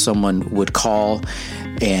 Someone would call,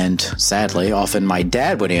 and sadly, often my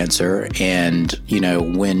dad would answer. And,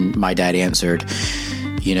 when my dad answered,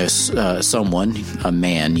 someone, a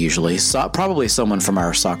man usually, probably someone from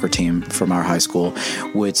our soccer team, from our high school,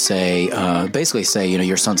 would basically say,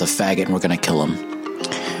 your son's a faggot and we're going to kill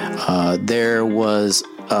him. There was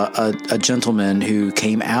a gentleman who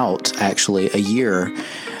came out actually a year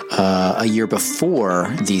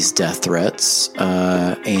before these death threats,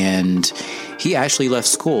 and he actually left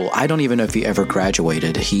school. I don't even know if he ever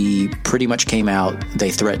graduated. He pretty much came out.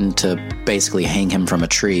 They threatened to basically hang him from a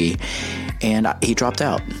tree, and he dropped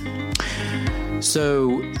out.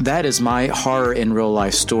 So that is my horror in real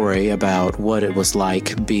life story about what it was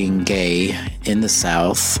like being gay in the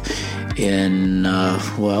South in, the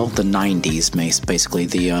 90s, basically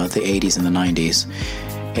the 80s and the 90s.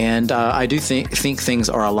 And I do think things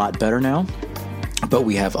are a lot better now, but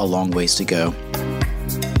we have a long ways to go.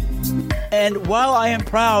 And while I am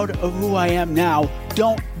proud of who I am now,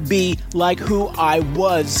 don't be like who I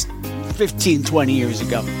was 15, 20 years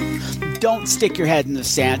ago. Don't stick your head in the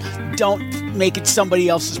sand. Don't make it somebody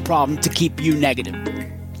else's problem to keep you negative.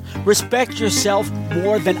 Respect yourself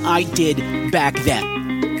more than I did back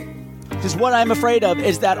then. Because what I'm afraid of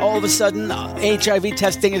is that all of a sudden HIV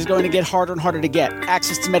testing is going to get harder and harder to get.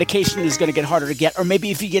 Access to medication is going to get harder to get. Or maybe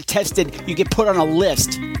if you get tested, you get put on a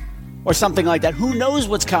list or something like that. Who knows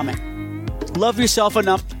what's coming? Love yourself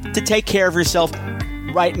enough to take care of yourself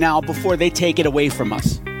right now before they take it away from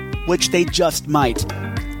us, which they just might.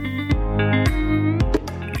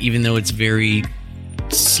 Even though it's very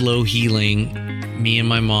slow healing, me and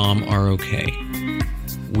my mom are okay.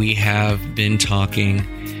 We have been talking.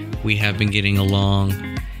 We have been getting along.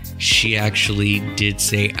 She actually did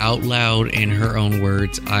say out loud in her own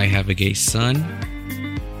words, I have a gay son.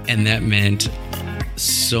 And that meant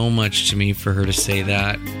so much to me for her to say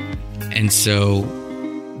that. And so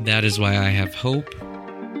that is why I have hope.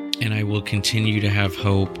 And I will continue to have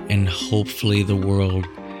hope. And hopefully the world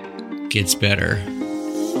gets better.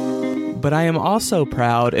 But I am also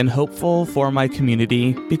proud and hopeful for my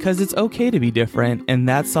community because it's okay to be different, and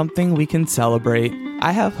that's something we can celebrate.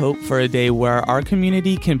 I have hope for a day where our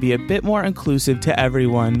community can be a bit more inclusive to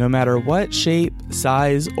everyone, no matter what shape,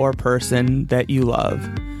 size, or person that you love.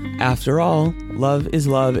 After all, love is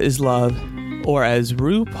love is love. Or as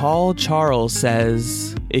RuPaul Charles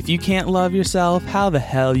says, if you can't love yourself, how the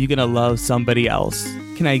hell are you gonna love somebody else?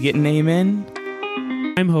 Can I get an amen?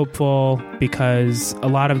 I'm hopeful because a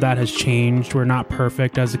lot of that has changed. We're not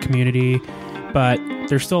perfect as a community, but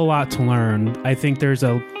there's still a lot to learn. I think there's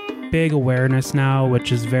a big awareness now,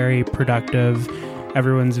 which is very productive.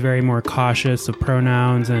 Everyone's very more cautious of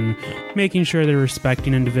pronouns and making sure they're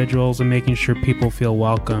respecting individuals and making sure people feel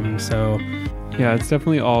welcome. So, yeah, it's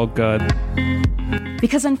definitely all good.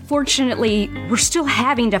 Because unfortunately, we're still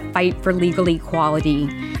having to fight for legal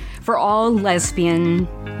equality for all lesbian,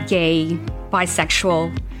 gay,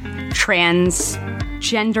 bisexual, trans,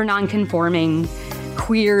 gender nonconforming,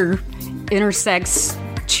 queer, intersex,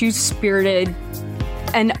 two-spirited,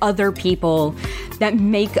 and other people that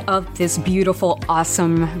make up this beautiful,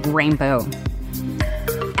 awesome rainbow.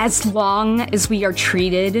 As long as we are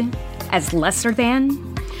treated as lesser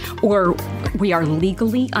than, or we are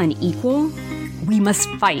legally unequal, we must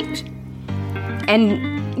fight.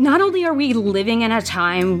 And not only are we living in a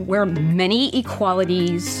time where many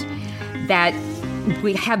equalities that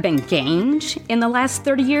we have been gained in the last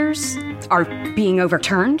 30 years are being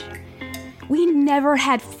overturned, we never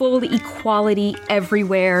had full equality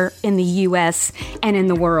everywhere in the U.S. and in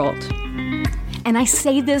the world. And I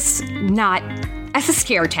say this not as a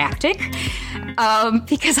scare tactic,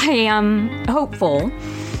 because I am hopeful.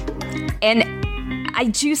 And I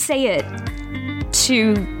do say it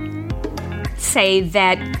to say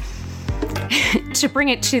that, to bring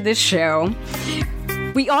it to this show,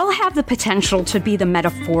 we all have the potential to be the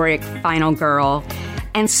metaphoric final girl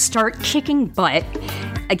and start kicking butt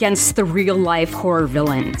against the real-life horror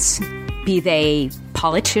villains, be they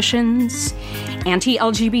politicians,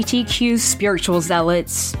 anti-LGBTQ spiritual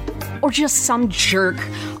zealots, or just some jerk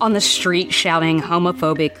on the street shouting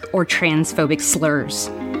homophobic or transphobic slurs.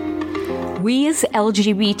 We as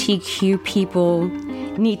LGBTQ people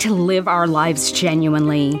need to live our lives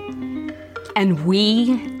genuinely, and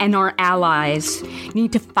we and our allies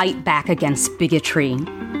need to fight back against bigotry.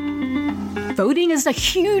 Voting is a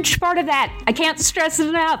huge part of that. I can't stress it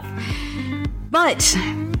enough. But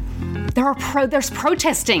there's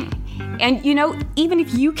protesting. And, you know, even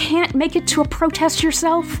if you can't make it to a protest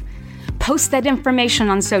yourself, post that information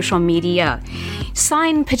on social media.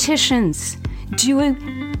 Sign petitions. Do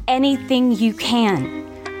anything you can.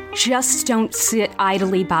 Just don't sit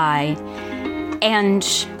idly by and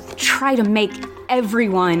try to make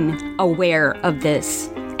everyone aware of this.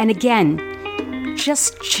 And again,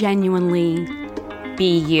 just genuinely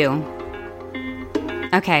be you.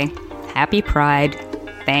 Okay, happy Pride.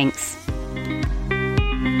 Thanks.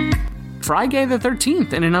 Friday the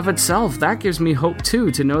 13th in and of itself, that gives me hope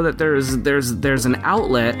too, to know that there's an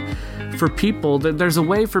outlet for people, that there's a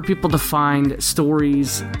way for people to find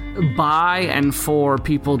stories by and for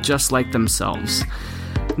people just like themselves.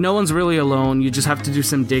 No one's really alone. You just have to do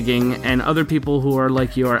some digging, and other people who are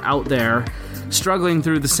like you are out there struggling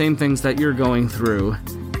through the same things that you're going through.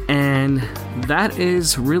 And that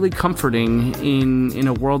is really comforting in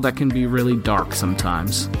a world that can be really dark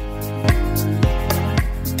sometimes.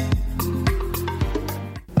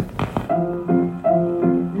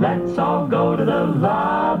 Let's all go to the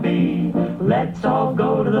lobby. Let's all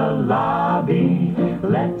go to the lobby.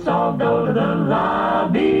 Let's all go to the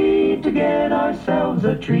lobby to get ourselves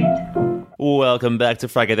a treat. Welcome back to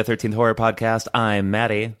Friday the 13th Horror Podcast. I'm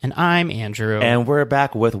Maddie. And I'm Andrew. And we're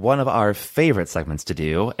back with one of our favorite segments to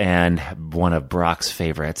do, and one of Brock's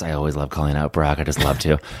favorites. I always love calling out Brock. I just love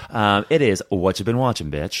to. It is What You Been Watching,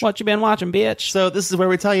 Bitch. What You Been Watching, Bitch. So this is where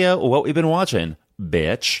we tell you what we've been watching,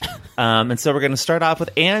 bitch. And so we're going to start off with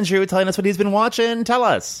Andrew telling us what he's been watching. Tell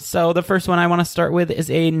us. So the first one I want to start with is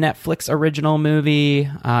a Netflix original movie.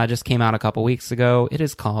 Just came out a couple weeks ago. It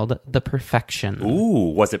is called The Perfection.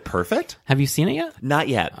 Ooh, was it perfect? Have you seen it yet? Not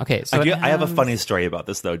yet. Okay, so I have a funny story about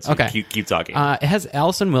this, though. So okay. Keep talking. It has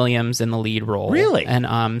Allison Williams in the lead role. Really?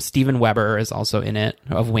 And Steven Weber is also in it,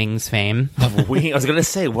 of Wings fame. Of Wings? I was going to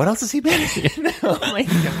say, what else has he been in? Oh, my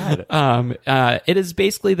God. It is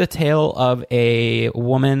basically the tale of a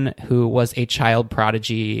woman who was a child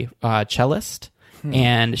prodigy cellist.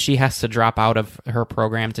 And she has to drop out of her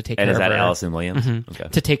program to take care of her. And is that Allison Williams? Mm-hmm. Okay.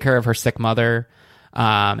 To take care of her sick mother.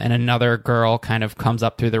 And another girl kind of comes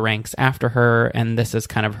up through the ranks after her. And this is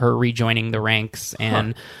kind of her rejoining the ranks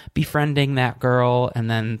and befriending that girl. And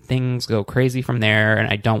then things go crazy from there. And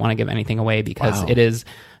I don't want to give anything away because it is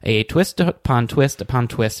a twist upon twist upon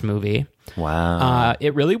twist movie. Wow.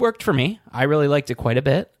 It really worked for me. I really liked it quite a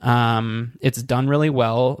bit. It's done really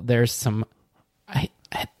well. There's some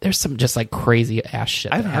just like crazy ass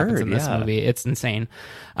shit that happens in this movie. It's insane.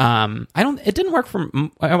 It didn't work for,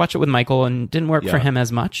 I watched it with Michael and didn't work for him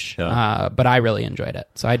as much, but I really enjoyed it.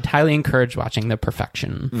 So I'd highly encourage watching The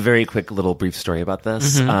Perfection. Very quick little brief story about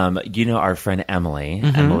this. You know, our friend Emily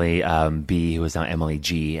B, who is now Emily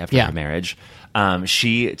G after her marriage.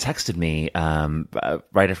 She texted me,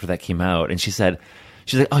 right after that came out, and she's like,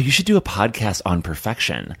 oh, you should do a podcast on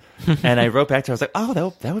perfection. And I wrote back to her, I was like,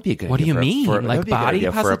 oh, that would be a good idea. What do you mean? Like body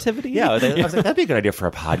positivity? I was like, that'd be a good idea for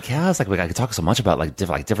a podcast. Like I could talk so much about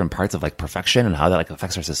different parts of like perfection and how that like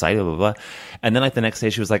affects our society, blah, blah, blah. And then like the next day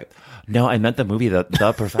she was like, no, I meant the movie,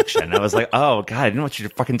 The Perfection. I was like, oh God, I didn't know what you're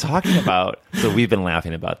fucking talking about. So we've been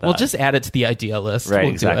laughing about that. Well, just add it to the idea list. Right,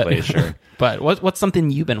 we'll exactly, sure. But what's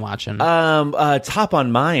something you've been watching? Top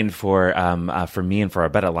on mind for me and for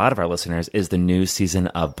a lot of our listeners is the new season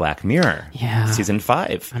of Black Mirror. Yeah. Season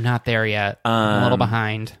 5. I'm not there yet. I'm a little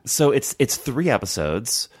behind. So it's 3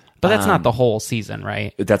 episodes. But that's not the whole season,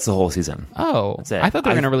 right? That's the whole season. Oh, that's it. I thought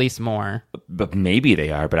they were going to release more. But maybe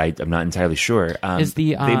they are, but I'm not entirely sure.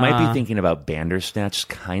 They might be thinking about Bandersnatch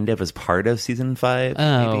kind of as part of season 5.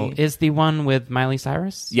 Oh, maybe. Is the one with Miley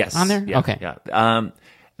Cyrus? Yes. On there? Yeah, okay. Yeah.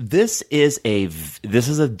 This is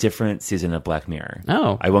a different season of Black Mirror.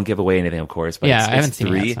 Oh. I won't give away anything, of course. But I haven't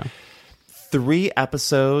seen it yet. So. 3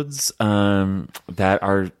 episodes that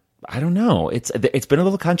are, I don't know. It's been a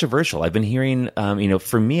little controversial. I've been hearing,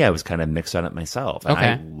 for me, I was kind of mixed on it myself. And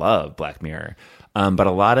I love Black Mirror. But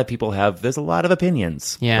a lot of people there's a lot of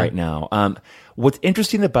opinions right now. What's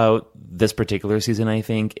interesting about this particular season, I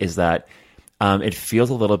think, is that it feels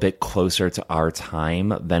a little bit closer to our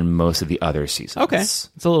time than most of the other seasons. Okay. It's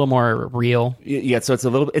a little more real. Yeah, so it's a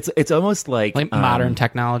little, it's almost like modern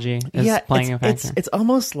technology is playing a factor. It's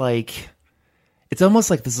almost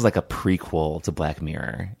like this is like a prequel to Black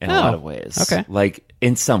Mirror in a lot of ways. Okay. Like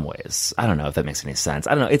in some ways. I don't know if that makes any sense.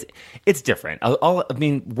 I don't know. It's different.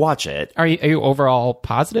 Watch it. Are you overall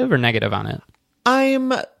positive or negative on it? I'm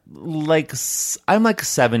like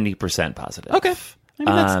 70% positive. Okay. I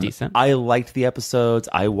mean, that's decent. I liked the episodes.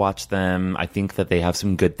 I watched them. I think that they have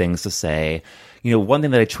some good things to say. One thing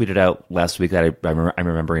that I tweeted out last week that I'm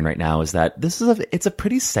remembering right now is that it's a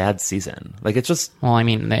pretty sad season. Like it's just. Well, I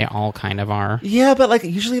mean, they all kind of are. Yeah, but like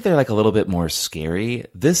usually they're like a little bit more scary.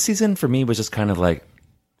 This season for me was just kind of like,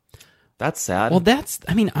 that's sad. Well,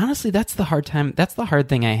 honestly, that's the hard time. That's the hard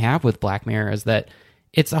thing I have with Black Mirror is that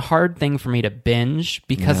it's a hard thing for me to binge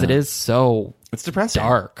because it is so. It's depressing.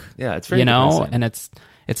 Dark. Yeah, it's very depressing. And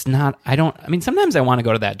it's not, sometimes I want to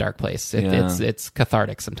go to that dark place. It's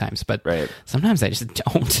cathartic sometimes, but sometimes I just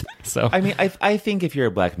don't. So I think if you're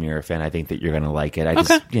a Black Mirror fan, I think that you're going to like it.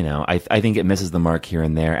 I think it misses the mark here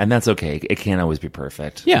and there, and that's okay. It can't always be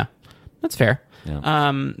perfect. Yeah, that's fair.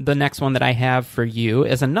 Yeah. The next one that I have for you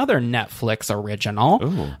is another Netflix original.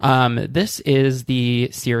 This is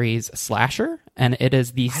the series Slasher, and it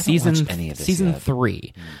is the season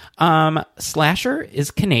 3. Slasher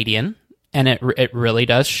is Canadian, and it really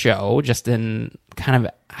does show just in kind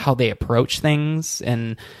of how they approach things,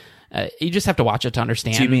 and you just have to watch it to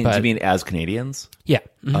understand. Do you mean as Canadians? Yeah.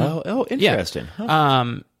 Mm-hmm. Oh, interesting. Yeah.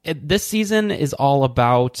 Huh. This season is all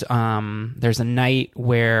about there's a night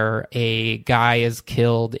where a guy is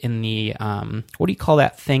killed in the what do you call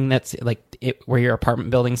that thing that's where your apartment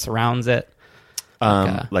building surrounds it?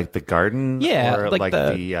 Like the garden? Yeah, or like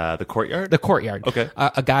the courtyard? The courtyard. Okay.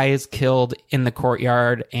 A guy is killed in the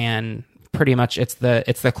courtyard and pretty much it's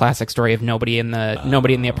the classic story of nobody in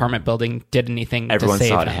the apartment building did anything. Everyone to save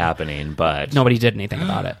saw it him. happening, but Nobody did anything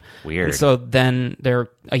about it. Weird. And so then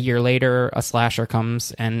a year later, a slasher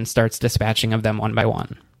comes and starts dispatching of them one by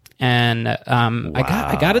one. And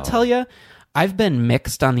I got to tell you, I've been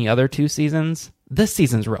mixed on the other 2 seasons. This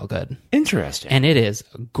season's real good. Interesting. And it is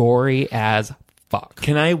gory as fuck.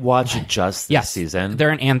 Can I watch just this season?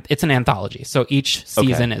 It's an anthology, so each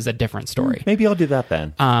season is a different story. Maybe I'll do that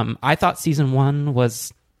then. I thought season 1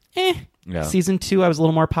 was Yeah. Season 2 I was a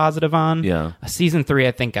little more positive on. Yeah. Season 3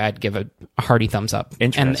 I think I'd give a hearty thumbs up.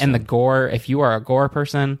 Interesting. And the gore, if you are a gore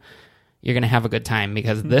person, you're gonna have a good time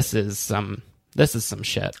because this is some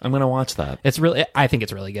shit. I'm gonna watch that. I think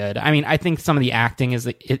it's really good. I mean, I think some of the acting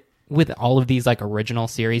is with all of these like original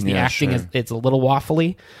series, the acting it's a little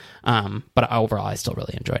waffly. But overall I still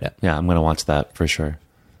really enjoyed it. Yeah, I'm gonna watch that for sure.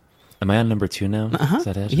 Am I on number 2 now? Is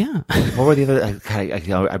that it? Yeah. What were the other?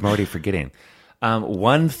 I'm already forgetting.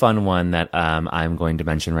 One fun one that I'm going to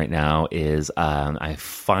mention right now is I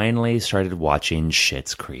finally started watching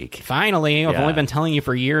Schitt's Creek. Finally, I've only been telling you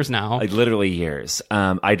for years now. Like literally years.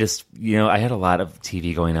 I just, I had a lot of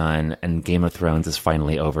TV going on, and Game of Thrones is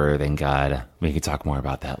finally over. Thank God. We can talk more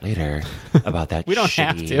about that later. About that we don't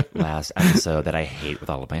have to. last episode that I hate with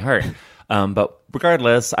all of my heart. But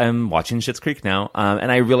regardless, I'm watching Schitt's Creek now,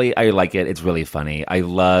 and I like it. It's really funny. I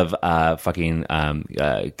love fucking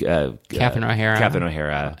Catherine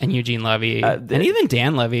O'Hara, and Eugene Levy, and even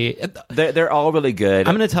Dan Levy. They're all really good.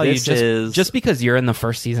 I'm going to tell you just because you're in the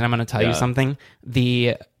first season, I'm going to tell you something.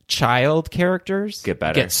 The child characters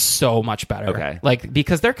get so much better. Okay, like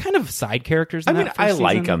because they're kind of side characters. In I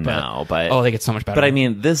like them now, but they get so much better. But I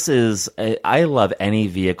mean, this is I love any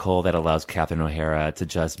vehicle that allows Catherine O'Hara to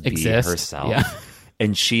just be herself,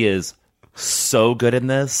 and she is so good in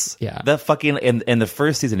this. Yeah, the fucking in the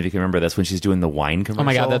first season, if you can remember this, when she's doing the wine commercial. Oh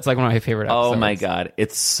my god, that's like one of my favorite episodes. Oh my god,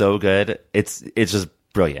 it's so good. It's just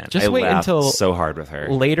brilliant. Just wait until so hard with her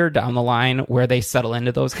later down the line where they settle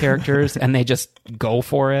into those characters and they just go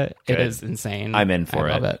for it. Good. It is insane. I'm in for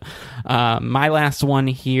it. My last one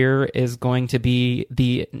here is going to be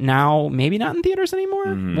the now maybe not in theaters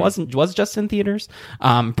anymore. Was just in theaters.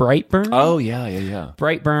 Brightburn. Oh yeah.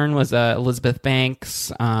 Brightburn was Elizabeth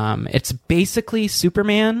Banks. It's basically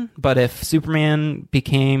Superman, but if Superman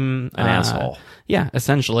became an asshole. Yeah,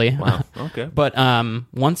 essentially. Wow. Okay. But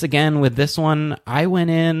once again with this one, I went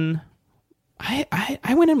in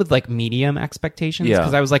with like medium expectations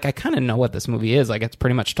because I was like, I kind of know what this movie is. Like, it's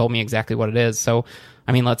pretty much told me exactly what it is. So,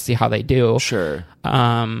 I mean, let's see how they do. Sure.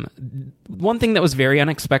 One thing that was very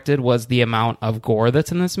unexpected was the amount of gore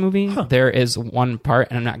that's in this movie. Huh. There is one part,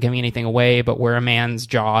 and I'm not giving anything away, but where a man's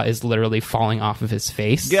jaw is literally falling off of his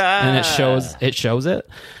face, and it shows it.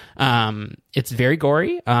 It's very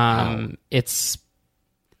gory.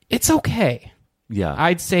 It's okay. Yeah,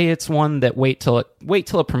 I'd say it's one that wait till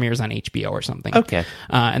it premieres on HBO or something. Okay,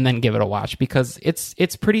 and then give it a watch because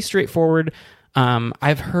it's pretty straightforward.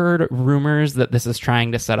 I've heard rumors that this is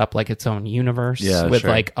trying to set up like its own universe with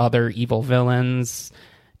like other evil villains.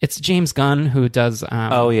 It's James Gunn who does.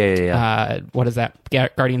 What is that?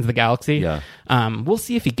 Guardians of the Galaxy. Yeah. We'll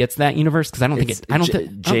see if he gets that universe because I don't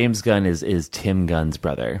think James Gunn is Tim Gunn's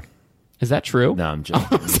brother. Is that true? No, I'm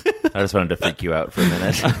joking. I just wanted to freak you out for a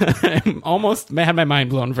minute. I almost had my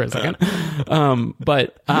mind blown for a second.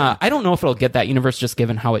 But I don't know if it'll get that universe just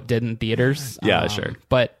given how it did in theaters. Yeah, sure.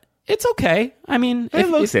 But it's okay. I mean, it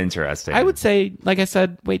looks interesting. I would say, like I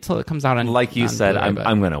said, wait till it comes out. Like you said,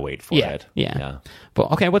 I'm going to wait for it. Yeah.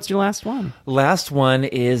 But okay, what's your last one? Last one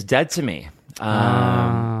is Dead to Me.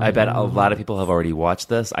 I bet a lot of people have already watched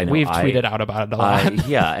this. I know we've tweeted out about it a lot.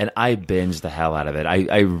 And I binged the hell out of it.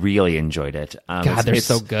 I really enjoyed it. God, they're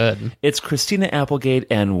so good. It's Christina Applegate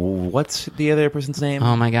and what's the other person's name?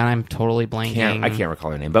 Oh my god, I'm totally blanking. I can't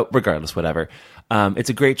recall her name, but regardless, whatever. It's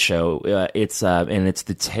a great show. It's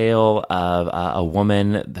the tale of a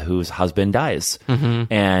woman whose husband dies,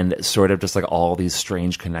 and sort of just like all these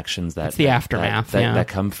strange connections that the aftermath that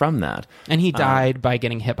come from that. And he died by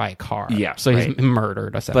getting hit by a car. Yeah, so he's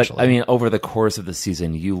murdered essentially. But I mean, over the course of the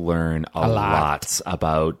season, you learn a lot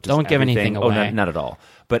about. Don't give anything away. Oh, not at all.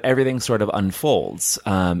 But everything sort of unfolds,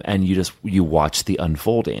 and you watch the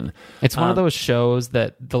unfolding. It's one of those shows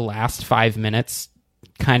that the last 5 minutes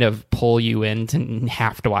kind of pull you in to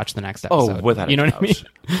have to watch the next episode. Oh, without you know a what I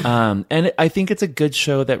mean? And I think it's a good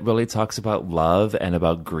show that really talks about love and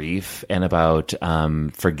about grief and about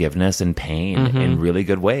forgiveness and pain in really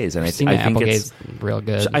good ways. And I think Applegate's real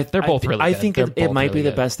good. They're both really good. I think it might be really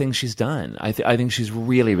the best thing she's done. I think she's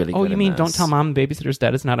really, really good. Oh, you mean in Don't this. Tell Mom the Babysitter's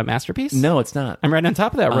Dead is not a masterpiece? No, it's not. I'm right on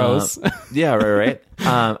top of that, Rose. Yeah, right.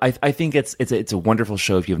 I think it's a wonderful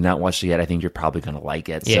show. If you have not watched it yet, I think you're probably going to like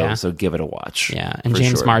it. So give it a watch. Yeah, and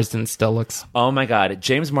James Marsden still looks... Oh my God,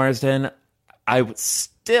 James Marsden, I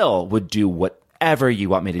still would do whatever you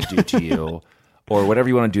want me to do to you, or whatever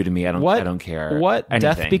you want to do to me. I don't care. What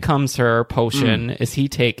anything. Death Becomes Her potion is he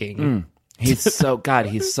taking? He's so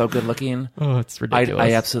good looking. Oh, it's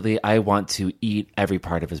ridiculous. I want to eat every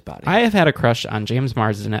part of his body. I have had a crush on James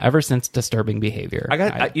Marsden ever since Disturbing Behavior.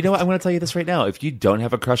 You know what? I'm going to tell you this right now. If you don't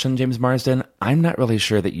have a crush on James Marsden, I'm not really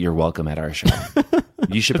sure that you're welcome at our show.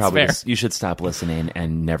 You should probably you should stop listening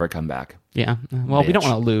and never come back. Yeah. Well, we don't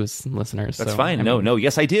want to lose listeners. That's fine. No.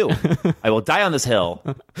 Yes, I do. I will die on this hill.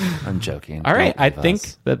 I'm joking. All right. I think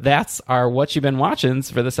that's our What You've Been Watchings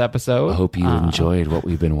for this episode. I hope you enjoyed what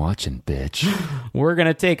we've been watching, bitch. We're going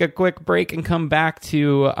to take a quick break and come back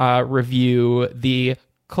to review the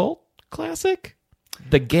cult classic,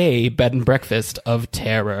 The Gay Bed and Breakfast of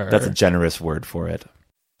Terror. That's a generous word for it.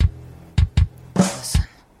 Listen,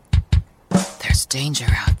 there's danger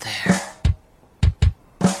out there.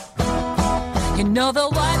 You know the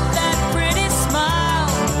one, that pretty smile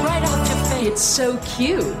right off your face. It's so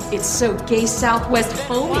cute. It's so gay Southwest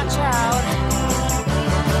homey. Watch out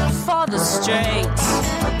for the straights.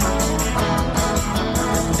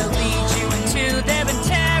 They'll lead you into their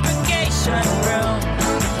interrogation room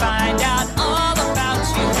to find out all about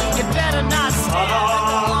you. You better not stand with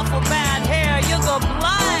the awful bad hair. You'll go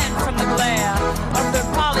blind from the glare of their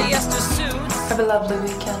polyester suits. Have a lovely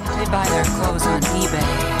weekend. They buy their clothes on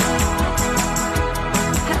eBay.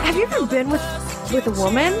 Have you ever been with a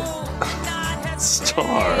woman?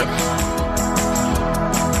 Star.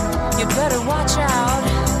 You better watch out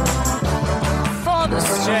for the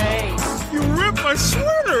straights. You ripped my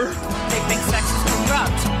sweater! They think sex is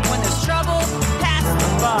corrupt. When there's trouble, pass the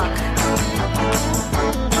buck.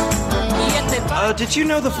 Yet they buy did you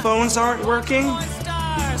know the phones aren't working?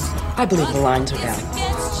 I believe the lines are down.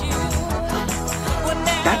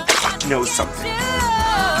 That fuck knows something.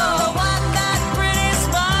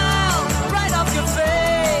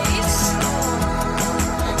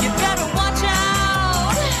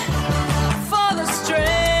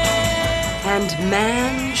 And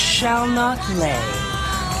man shall not lay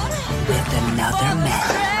with another man.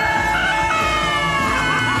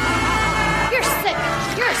 You're sick.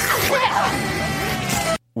 You're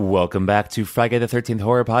sick. Welcome back to Friday the 13th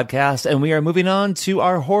Horror Podcast, and we are moving on to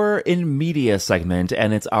our Horror in Media segment,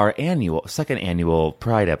 and it's our second annual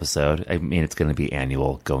Pride episode. I mean, it's going to be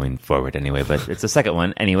annual going forward anyway, but it's the second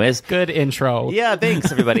one anyways. Good intro. Yeah,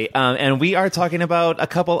 thanks, everybody. And we are talking about a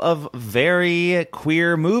couple of very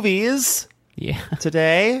queer movies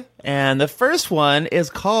today, and the first one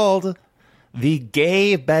is called The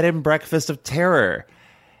Gay Bed and Breakfast of Terror.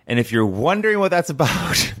 And if you're wondering what that's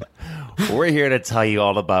about, we're here to tell you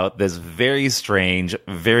all about this very strange,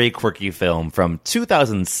 very quirky film from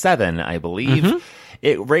 2007, I believe.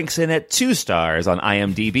 It ranks in at 2 stars on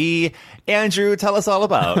IMDb. Andrew, tell us all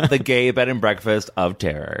about The Gay Bed and Breakfast of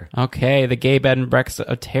Terror. Okay, The Gay Bed and Breakfast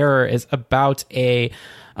of Terror is about a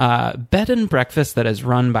bed and breakfast that is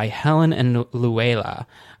run by Helen and Luella.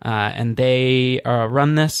 And they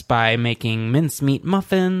run this by making mincemeat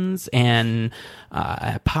muffins and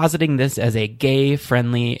positing this as a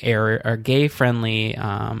gay-friendly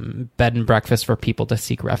bed and breakfast for people to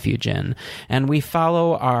seek refuge in. And we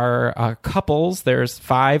follow our couples. There's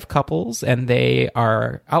 5 couples, and they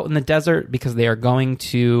are out in the desert because they are going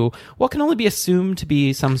to what can only be assumed to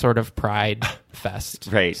be some sort of pride fest,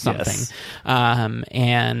 right? Something. Yes.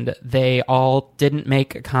 And they all didn't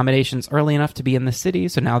make accommodations early enough to be in the city,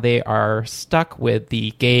 so now they are stuck with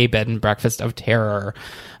the Gay Bed and Breakfast of Terror.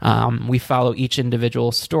 We follow each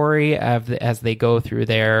individual story as they go through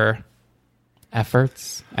their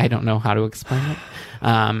efforts. I don't know how to explain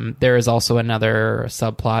it. There is also another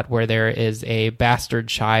subplot where there is a bastard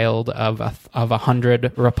child of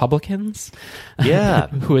 100 Republicans. Yeah.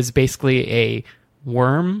 Who is basically a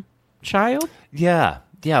worm child. Yeah,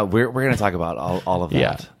 we're going to talk about all of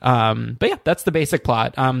that. But yeah, that's the basic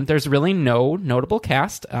plot. There's really no notable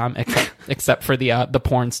cast except for the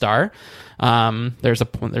porn star. There's a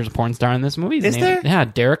porn star in this movie. Is there? Yeah,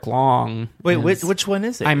 Derek Long. Wait, which one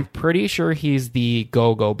is it? I'm pretty sure he's the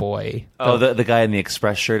go-go boy. The guy in the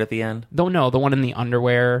express shirt at the end? No, the one in the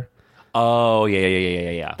underwear. Oh,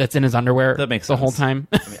 yeah. That's in his underwear. That makes the sense. whole time.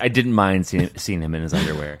 I mean, I didn't mind seeing him in his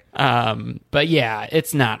underwear. But yeah,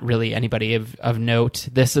 it's not really anybody of note.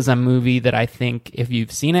 This is a movie that I think if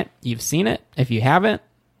you've seen it, you've seen it. If you haven't,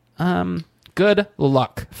 good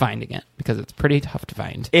luck finding it because it's pretty tough to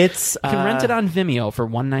find. You can rent it on Vimeo for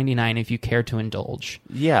 $1.99 if you care to indulge.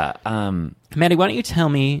 Yeah. Maddie, why don't you tell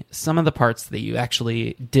me some of the parts that you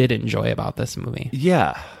actually did enjoy about this movie?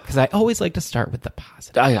 Yeah. Because I always like to start with the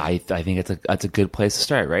positive. I think that's a good place to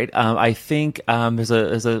start, right? I think there's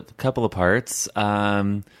a couple of parts.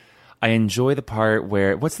 I enjoy the part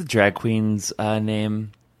where what's the drag queen's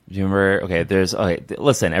name? Do you remember? Okay,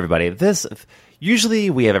 listen, everybody. Usually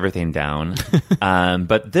we have everything down,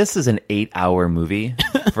 but this is an 8-hour movie,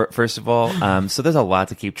 first of all. So there's a lot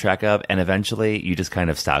to keep track of, and eventually you just kind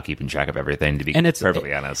of stop keeping track of everything, to be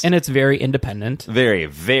perfectly honest. And it's very independent. Very,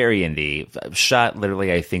 very indie. Shot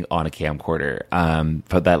literally, I think, on a camcorder,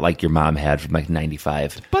 but that like your mom had from like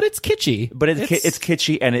 95. But it's kitschy. But it's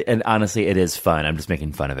kitschy, and honestly, it is fun. I'm just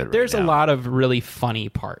making fun of it right There's now. a lot of really funny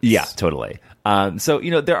parts. Yeah, totally. So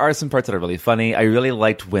there are some parts that are really funny. I really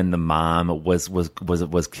liked when the mom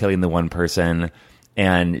was killing the one person,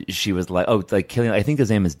 and she was like killing. I think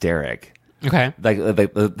his name is Derek. Okay. Like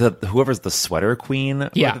the whoever's the sweater queen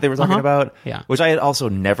Yeah. that they were talking about. Yeah. Which I had also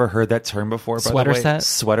never heard that term before. By Sweater the way. set?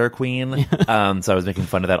 Sweater queen. So I was making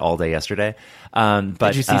fun of that all day yesterday. But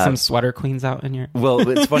Did you see some sweater queens out in your? Well,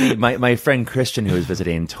 it's funny. My friend Christian, who was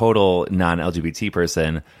visiting, total non-LGBT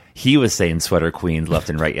person, he was saying sweater queens left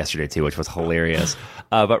and right yesterday too, which was hilarious.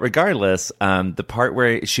 But regardless, the part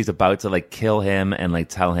where she's about to like kill him and like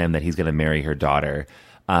tell him that he's going to marry her daughter,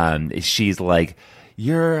 she's like,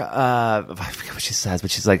 "You're," I forget what she says,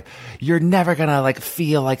 but she's like, "You're never gonna like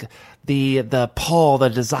feel like the pull, the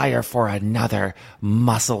desire for another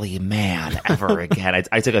muscly man ever again."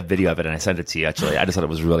 I took a video of it and I sent it to you. Actually, I just thought it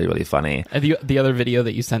was really, really funny. The other video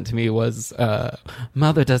that you sent to me was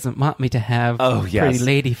 "Mother doesn't want me to have pretty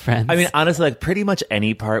lady friends." I mean, honestly, like pretty much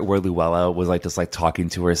any part where Luella was like just like talking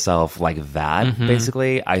to herself like that,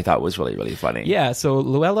 basically, I thought was really, really funny. Yeah, so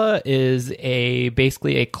Luella is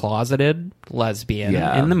basically a closeted lesbian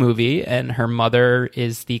in the movie, and her mother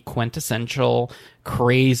is the quintessential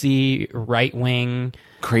crazy right-wing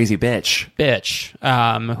crazy bitch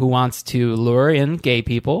who wants to lure in gay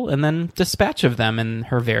people and then dispatch of them in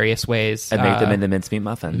her various ways and make them into mincemeat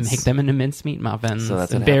muffins. So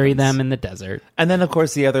that's and what bury happens. them in the desert. And then, of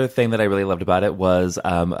course, the other thing that I really loved about it was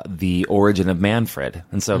the origin of Manfred.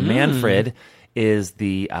 And so Manfred is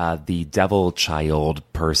the devil child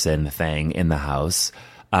person thing in the house.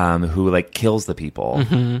 Who like kills the people,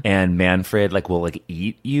 and Manfred like will like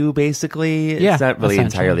eat you basically. Yeah, it's not really essentially.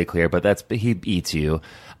 entirely clear, but he eats you.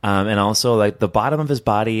 And also like the bottom of his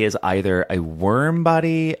body is either a worm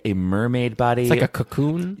body, a mermaid body. It's like a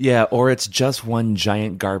cocoon. Yeah, or it's just one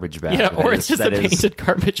giant garbage bag. Yeah, or it's just a painted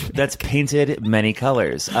garbage bag. That's painted many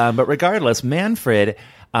colors. But regardless, Manfred,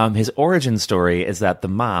 his origin story is that the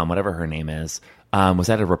mom, whatever her name is, was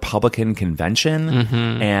at a Republican convention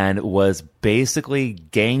and was basically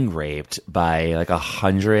gang raped by like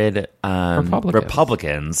 100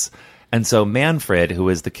 Republicans. And so Manfred, who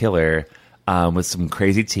is the killer with some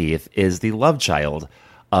crazy teeth, is the love child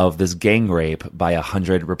of this gang rape by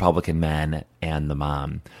 100 Republican men and the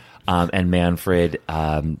mom. And Manfred,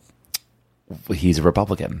 he's a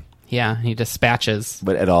Republican. Yeah, he dispatches.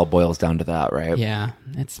 But it all boils down to that, right? Yeah,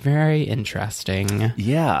 it's very interesting.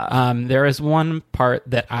 Yeah. There is one part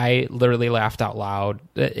that I literally laughed out loud.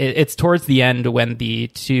 It's towards the end when the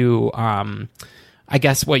two, I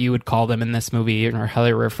guess what you would call them in this movie, or how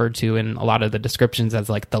they're referred to in a lot of the descriptions as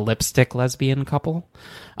like the lipstick lesbian couple.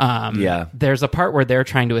 There's a part where they're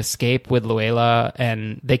trying to escape with Luella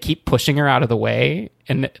and they keep pushing her out of the way,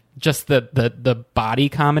 and just the body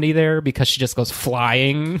comedy there, because she just goes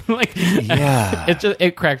flying. Like,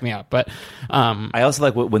 it cracked me up. But I also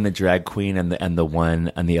like when the drag queen and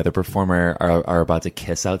the other performer are about to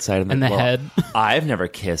kiss outside in the head. I've never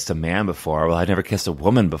kissed a man before. Well, I've never kissed a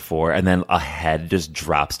woman before, and then a head just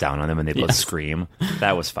drops down on them and they both scream.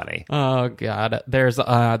 That was funny. Oh God, there's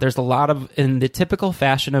a lot of, in the typical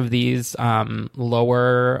fashion of these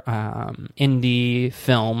lower indie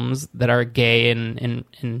films that are gay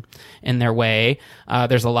in their way.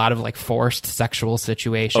 There's a lot of like forced sexual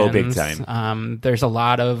situations. Oh, big time. There's a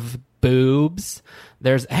lot of boobs.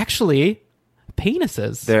 There's actually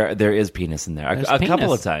penises. There is penis in there a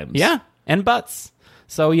couple of times. Yeah, and butts.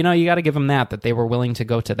 So you got to give them that they were willing to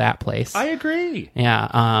go to that place. I agree.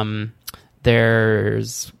 Yeah.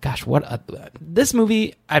 There's this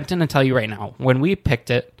movie. I'm going to tell you right now. When we picked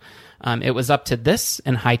it, it was up to this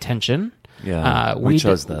and High Tension. Yeah, we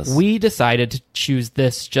chose this. We decided to choose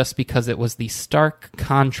this just because it was the stark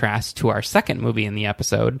contrast to our second movie in the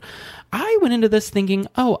episode. I went into this thinking,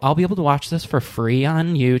 oh, I'll be able to watch this for free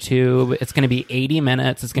on YouTube. It's going to be 80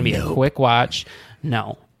 minutes. It's going to be a quick watch.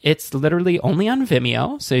 No. It's literally only on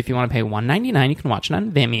Vimeo, so if you want to pay $1.99, you can watch it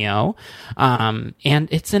on Vimeo. And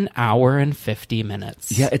it's an hour and 50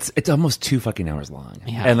 minutes. Yeah, it's almost 2 fucking hours long.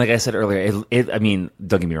 Yeah. And like I said earlier, I mean,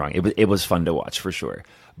 don't get me wrong, it was fun to watch for sure,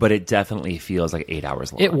 but it definitely feels like 8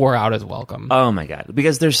 hours long. It wore out as welcome. Oh my God,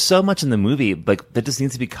 because there's so much in the movie like that just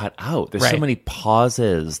needs to be cut out. There's so many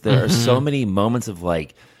pauses. There are so many moments of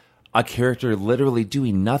like a character literally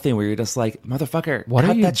doing nothing where you're just like, motherfucker, what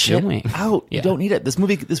cut are you that doing? Shit out. You don't need it. This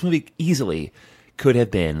movie easily could have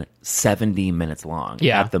been 70 minutes long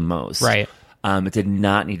at the most. Right. It did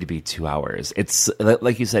not need to be 2 hours. It's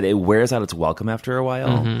like you said, it wears out its welcome after a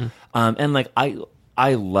while. And like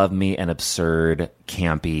I love me an absurd,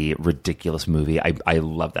 campy, ridiculous movie. I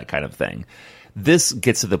love that kind of thing. This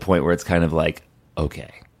gets to the point where it's kind of like,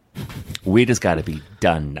 okay, we just got to be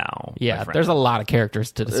done now. Yeah, there's a lot of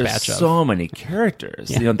characters to dispatch of. So many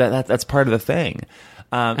characters. Yeah. You know, that's part of the thing.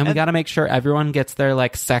 And we got to make sure everyone gets their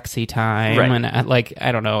like sexy time. Right. And like,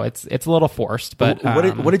 I don't know, it's a little forced, but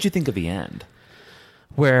what did you think of the end?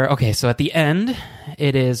 So at the end,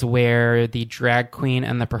 it is where the drag queen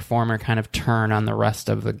and the performer kind of turn on the rest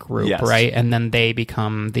of the group, right? And then they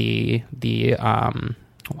become the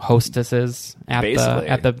hostesses at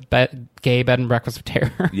the gay bed and breakfast of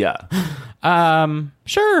terror. Yeah.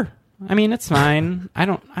 Sure. I mean, it's fine. I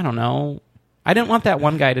don't know. I didn't want that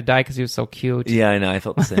one guy to die because he was so cute. Yeah, I know. I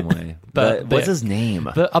felt the same way. But what's his name?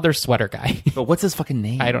 The other sweater guy. But what's his fucking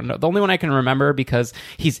name? I don't know. The only one I can remember because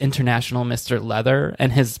he's International Mr. Leather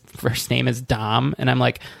and his first name is Dom. And I'm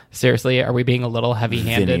like, seriously, are we being a little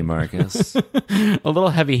heavy-handed? Vinny Marcus. A little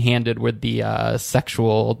heavy-handed with the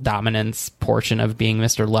sexual dominance portion of being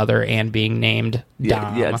Mr. Leather and being named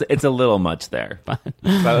Dom. Yeah, it's a little much there. But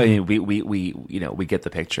I mean, we get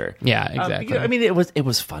the picture. Yeah, exactly. I mean, it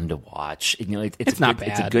was fun to watch. You know, it's not good,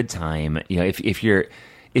 bad. It's a good time. You know,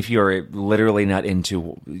 if you're literally not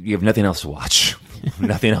into, you have nothing else to watch,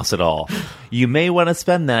 nothing else at all, you may want to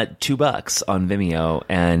spend that $2 on Vimeo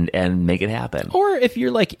and make it happen. Or if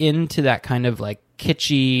you're like into that kind of like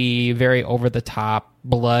kitschy, very over the top,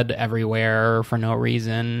 blood everywhere for no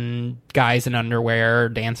reason, guys in underwear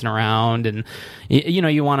dancing around, and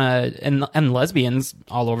you want to, and lesbians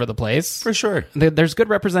all over the place for sure. There's good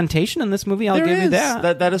representation in this movie. I'll give you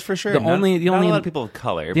that. That is for sure. The only a lot of people of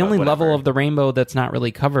color. The only whatever. level of the rainbow that's not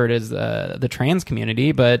really covered is the trans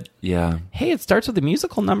community. But yeah, hey, it starts with a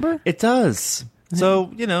musical number. It does.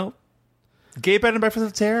 So gay bed and breakfast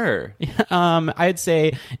of terror. I'd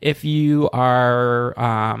say if you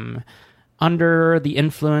are under the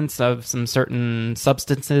influence of some certain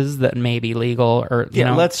substances that may be legal, or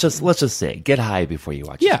let's just say get high before you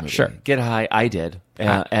watch. Yeah, this movie. sure. Get high. I did,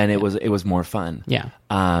 and it was more fun. Yeah.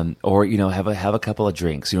 Or have a couple of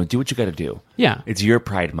drinks. Do what you got to do. Yeah. It's your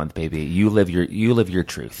Pride Month, baby. You live your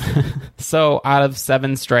truth. So out of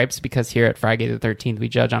 7 stripes, because here at Friday the 13th we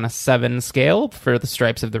judge on a 7 scale for the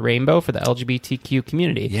stripes of the rainbow for the LGBTQ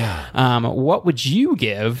community. Yeah. What would you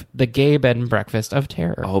give the gay bed and breakfast of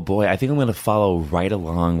terror? Oh boy, I think I'm going to follow right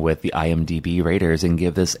along with the IMDb raters and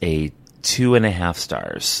give this a 2.5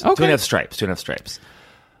 stars. Okay. 2.5 stripes. 2.5 stripes.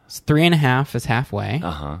 3.5 is halfway.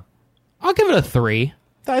 I'll give it a 3.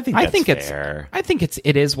 I think that's fair. I think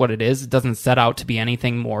it is what it is. It doesn't set out to be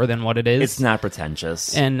anything more than what it is. It's not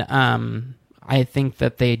pretentious. And I think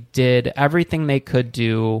that they did everything they could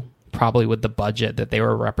do, probably with the budget that they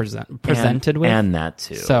were presented with. And that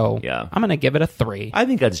too. So yeah. I'm going to give it a 3. I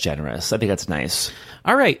think that's generous. I think that's nice.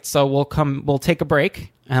 All right. So we'll take a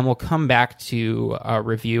break and we'll come back to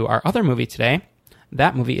review our other movie today.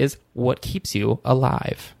 That movie is What Keeps You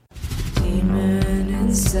Alive.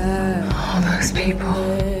 All those people,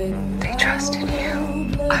 they trusted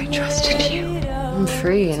you. I trusted you. I'm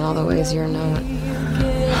free in all the ways you're not.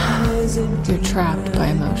 You're trapped by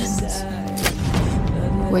emotions,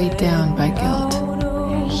 weighed down by guilt.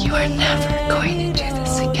 You are never going to do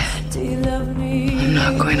this again. I'm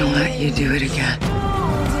not going to let you do it again.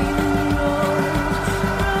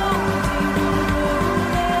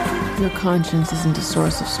 Your conscience isn't a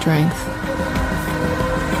source of strength.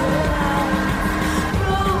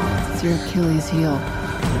 It's your Achilles heel.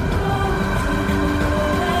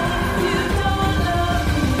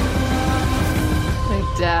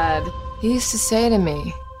 My dad, he used to say to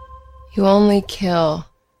me, you only kill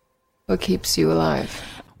what keeps you alive.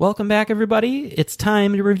 Welcome back, everybody. It's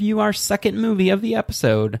time to review our second movie of the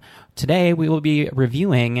episode. Today, we will be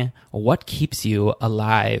reviewing What Keeps You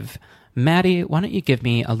Alive. Maddie, why don't you give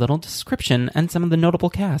me a little description and some of the notable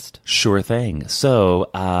cast? Sure thing. So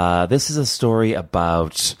this is a story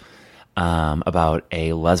about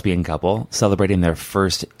a lesbian couple celebrating their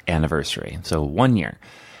first anniversary, so 1 year.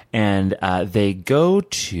 And they go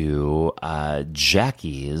to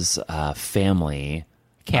Jackie's family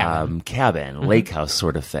cabin, lake house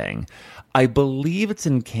sort of thing. I believe it's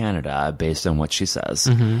in Canada, based on what she says.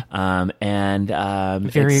 Very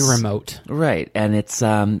remote, right? And it's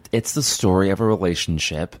the story of a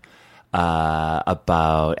relationship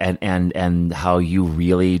about and how you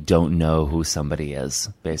really don't know who somebody is,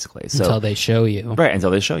 basically. So, until they show you, right?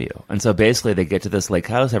 Until they show you, and so basically they get to this lake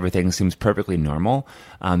house. Everything seems perfectly normal.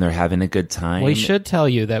 They're having a good time. We should tell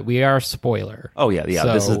you that we are a spoiler. Oh yeah.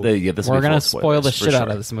 So we're going to spoil the shit out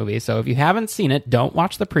sure. of this movie. So if you haven't seen it, don't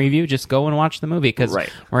watch the preview. Just go and watch the movie, because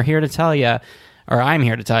we're here to tell you. Or I'm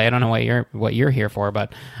here to tell you. I don't know what you're here for,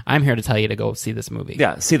 but I'm here to tell you to go see this movie.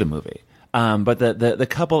 Yeah, see the movie. But the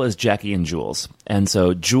couple is Jackie and Jules. And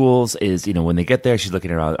so Jules is, when they get there, she's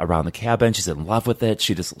looking around the cabin. She's in love with it.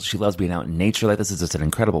 She loves being out in nature. Like, this is just an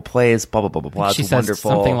incredible place, blah, blah, blah, blah, blah. She it's says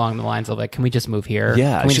wonderful. something along the lines of, like, can we just move here?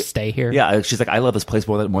 Yeah. Can we just stay here? Yeah. She's like, I love this place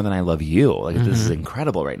more than I love you. Like, this is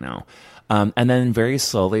incredible right now. And then very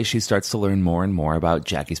slowly, she starts to learn more and more about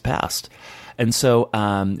Jackie's past. And so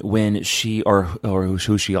when she, or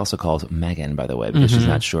who she also calls Megan, by the way, because she's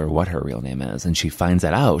not sure what her real name is, and she finds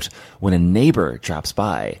that out when a neighbor drops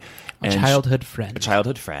by. A childhood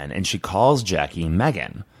friend, and she calls Jackie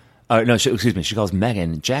Megan. She calls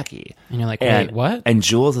Megan Jackie. And you're like, wait, what? And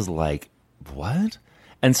Jules is like, what?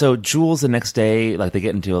 And so Jules the next day, like, they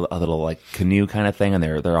get into a little like canoe kind of thing, and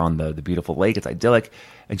they're on the beautiful lake. It's idyllic.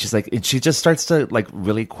 And she's like, she just starts to like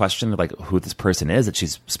really question like who this person is that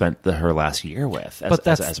she's spent her last year with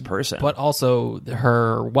as a person. But also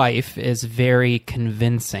her wife is very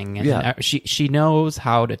convincing. And she knows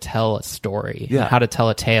how to tell a story, how to tell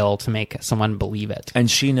a tale to make someone believe it. And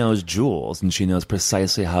she knows Jules, and she knows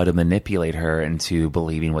precisely how to manipulate her into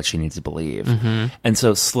believing what she needs to believe. And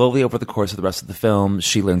so slowly over the course of the rest of the film,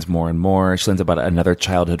 she learns more and more. She learns about another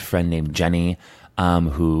childhood friend named Jenny,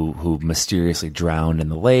 who mysteriously drowned in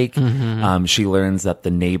the lake. She learns that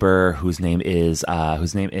the neighbor, whose name is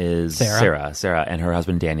Sarah, and her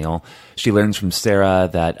husband Daniel. She learns from Sarah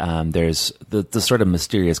that there's the sort of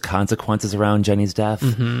mysterious consequences around Jenny's death,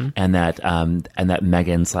 and that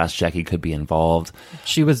Megan / Jackie could be involved.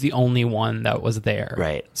 She was the only one that was there,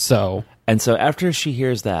 right? So. And so after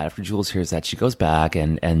Jules hears that, she goes back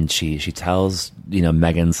and she tells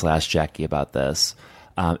Megan / Jackie about this.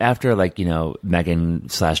 After Megan /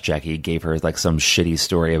 Jackie gave her like some shitty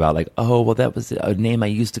story about like, oh well, that was a name I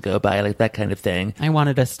used to go by, like that kind of thing. I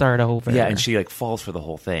wanted to start over. Yeah, and she like falls for the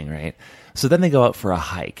whole thing, right? So then they go out for a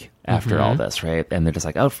hike after all this, right? And they're just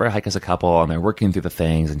like out for a hike as a couple, and they're working through the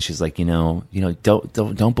things. And she's like,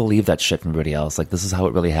 don't believe that shit from everybody else. Like, this is how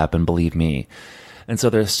it really happened. Believe me. And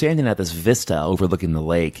so they're standing at this vista overlooking the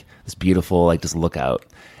lake, this beautiful like just lookout.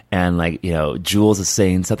 And like, Jules is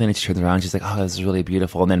saying something, and she turns around, she's like, oh, this is really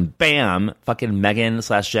beautiful. And then bam, fucking Megan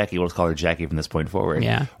 / Jackie, we'll just call her Jackie from this point forward,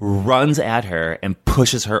 runs at her and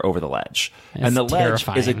pushes her over the ledge. And the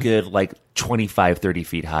terrifying. Ledge is a good like 25, 30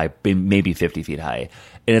 feet high, maybe 50 feet high.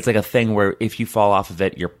 And it's like a thing where if you fall off of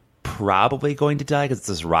it, you're probably going to die because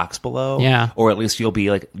there's rocks below. Yeah. Or at least you'll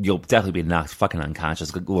definitely be knocked fucking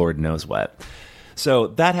unconscious, Lord knows what. So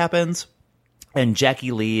that happens. And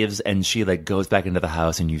Jackie leaves, and she like goes back into the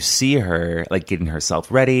house, and you see her like getting herself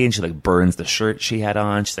ready, and she like burns the shirt she had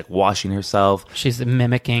on. She's like washing herself. She's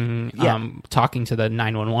mimicking, talking to the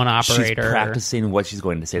 911 operator. She's practicing what she's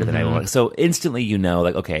going to say to the 911. So instantly,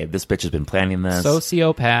 like, okay, this bitch has been planning this.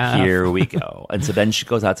 Sociopath. Here we go. And so then she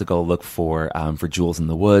goes out to go look for Jules in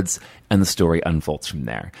the woods, and the story unfolds from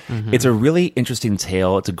there. It's a really interesting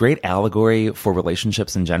tale. It's a great allegory for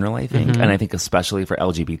relationships in general, I think, and I think especially for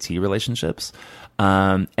LGBT relationships.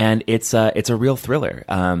 And it's a real thriller.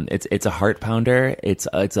 It's a heart pounder. It's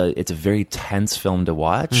a very tense film to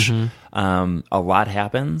watch. A lot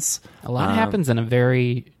happens. A lot happens in a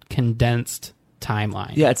very condensed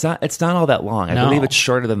timeline. Yeah, it's not all that long. I believe it's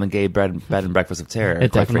shorter than the gay bed and breakfast of terror.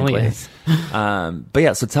 It quite definitely frankly. is. But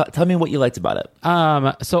yeah, so tell me what you liked about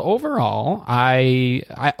it. So overall, I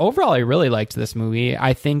really liked this movie.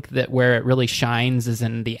 I think that where it really shines is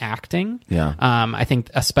in the acting. Yeah. I think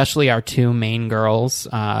especially our two main girls,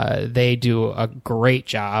 they do a great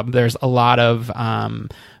job. There's a lot of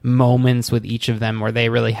moments with each of them where they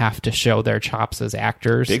really have to show their chops as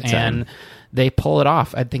actors. Big time. And they pull it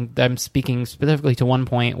off. I think I'm speaking specifically to one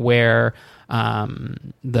point where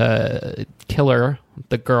the killer,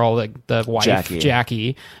 the girl, the wife,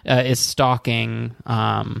 Jackie is stalking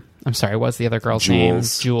I'm sorry, what's the other girl's name?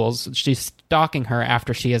 Jules. She's stalking her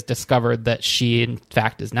after she has discovered that she, in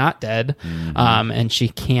fact, is not dead. And she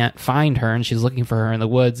can't find her, and she's looking for her in the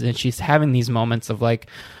woods, and she's having these moments of like,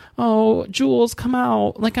 oh, Jules, come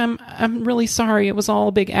out. Like, I'm really sorry. It was all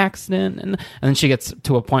a big accident. And then she gets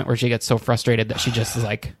to a point where she gets so frustrated that she just is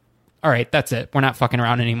like, all right, that's it. We're not fucking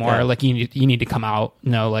around anymore. Yeah. Like, you need to come out.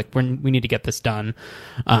 No, like, we need to get this done.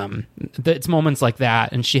 It's moments like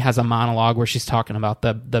that, and she has a monologue where she's talking about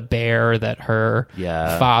the bear that her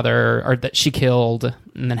father, or that she killed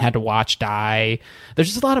and then had to watch die. There's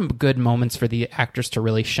just a lot of good moments for the actors to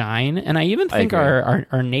really shine, and I even think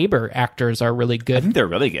our neighbor actors are really good. I think they're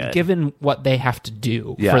really good, given what they have to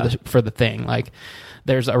do Yeah. for the thing. Like,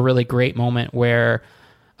 there's a really great moment where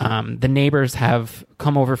the neighbors have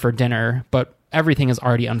come over for dinner, but everything is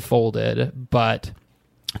already unfolded. But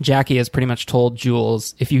Jackie has pretty much told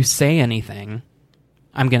Jules, if you say anything,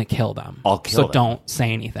 I'm going to kill them. I'll kill so them. don't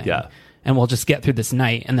say anything. Yeah. And we'll just get through this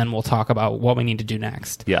night, and then we'll talk about what we need to do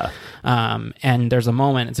next. Yeah. And there's a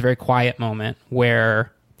moment, it's a very quiet moment,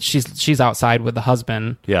 where she's outside with the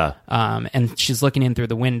husband. Yeah. And she's looking in through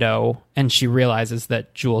the window, and she realizes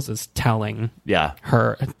that Jules is telling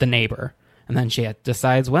her, the neighbor. And then she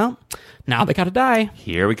decides, well, now they got to die.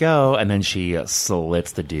 Here we go. And then she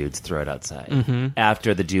slits the dude's throat outside.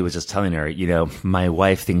 After the dude was just telling her, my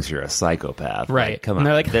wife thinks you're a psychopath. Right. Like, come And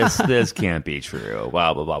on. they're like, this can't be true.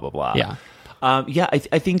 Blah, blah, blah, blah, blah. Yeah.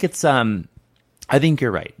 I think it's, I think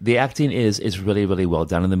you're right. The acting is really, really well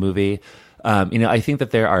done in the movie. I think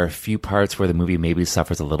that there are a few parts where the movie maybe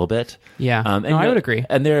suffers a little bit. Yeah, I would agree.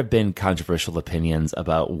 And there have been controversial opinions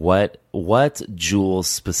about what Jules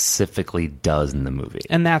specifically does in the movie.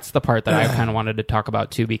 And that's the part that I kind of wanted to talk about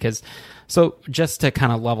too, because so just to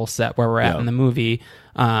kind of level set where we're at in the movie,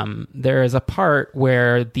 there is a part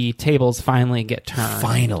where the tables finally get turned.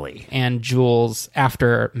 Finally. And Jules,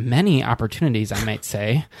 after many opportunities, I might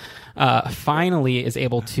say, finally is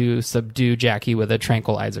able to subdue Jackie with a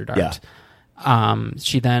tranquilizer dart. Yeah.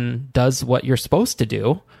 She then does what you're supposed to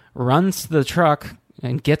do, runs to the truck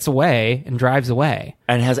and gets away and drives away.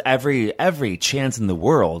 And has every chance in the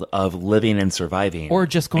world of living and surviving. Or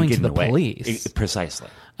just going to the away. police. Precisely.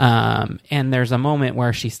 And there's a moment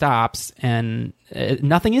where she stops and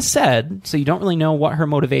nothing is said, so you don't really know what her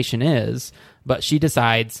motivation is, but she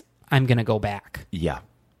decides, I'm going to go back. Yeah.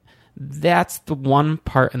 That's the one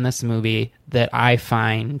part in this movie that I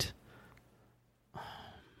find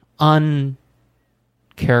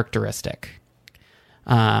uncharacteristic.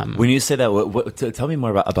 When you say that, tell me more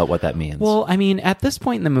about what that means. Well, I mean, at this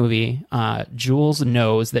point in the movie, Jules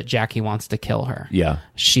knows that Jackie wants to kill her. Yeah.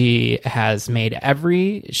 She's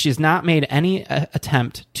not made any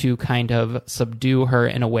attempt to kind of subdue her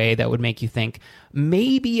in a way that would make you think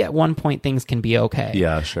maybe at one point things can be okay.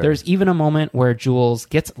 Yeah, sure. There's even a moment where Jules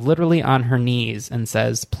gets literally on her knees and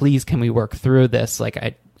says, please, can we work through this? Like,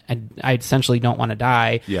 I essentially don't want to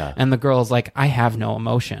die. Yeah. And the girl's like, I have no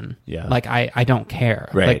emotion. Yeah. Like, I don't care.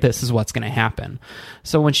 Right. Like, this is what's going to happen.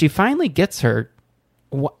 So when she finally gets her,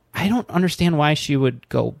 I don't understand why she would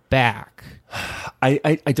go back.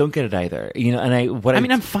 I don't get it either.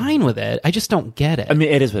 I'm fine with it. I just don't get it. I mean,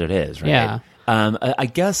 it is what it is, right? Yeah. I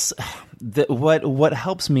guess what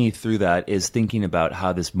helps me through that is thinking about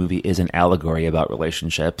how this movie is an allegory about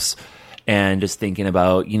relationships. And just thinking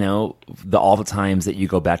about, all the times that you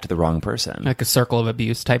go back to the wrong person. Like a circle of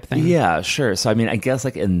abuse type thing. Yeah, sure. So, I mean, I guess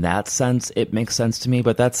like in that sense, it makes sense to me,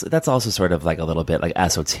 but that's also sort of like a little bit like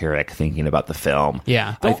esoteric thinking about the film.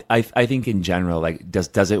 Yeah. I think in general, like,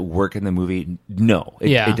 does it work in the movie? No,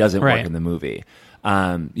 it doesn't work in the movie.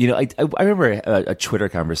 I remember a Twitter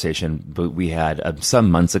conversation we had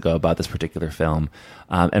some months ago about this particular film.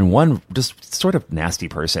 And one just sort of nasty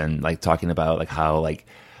person, like talking about like how like,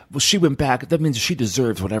 well, she went back. That means she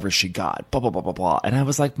deserves whatever she got. Blah, blah, blah, blah, blah. And I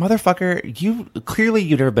was like, motherfucker, you've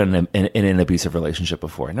never been in an abusive relationship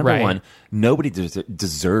before. Number one, nobody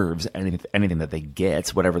deserves anything that they get,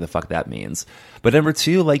 whatever the fuck that means. But number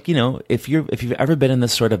two, like, if you've ever been in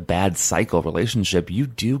this sort of bad cycle relationship, you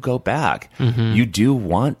do go back. Mm-hmm. You do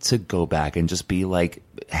want to go back and just be like,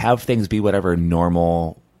 have things be whatever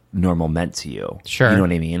normal meant to you. Sure. You know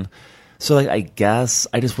what I mean? So, like, I guess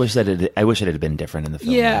I just wish that it had been different in the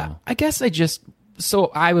film. Yeah, now. I guess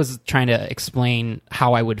so I was trying to explain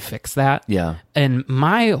how I would fix that. Yeah. And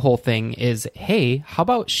my whole thing is, hey, how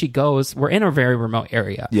about she goes, we're in a very remote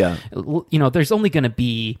area. Yeah. There's only going to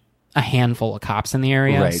be a handful of cops in the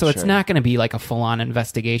area. Right, so it's not going to be like a full-on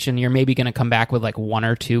investigation. You're maybe going to come back with like one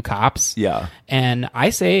or two cops. Yeah. And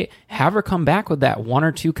I say, have her come back with that one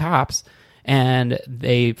or two cops And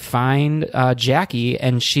they find Jackie,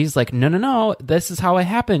 and she's like, no, this is how it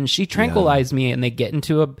happened. She tranquilized me, and they get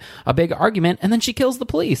into a big argument, and then she kills the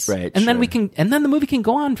police. Right, and then sure. the movie can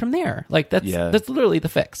go on from there. Like that's literally the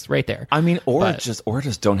fix right there. I mean, or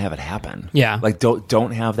just don't have it happen. Yeah. Like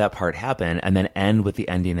don't have that part happen and then end with the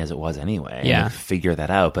ending as it was anyway. Yeah. And figure that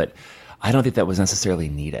out. But I don't think that was necessarily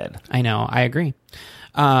needed. I know. I agree.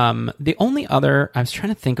 The only other, I was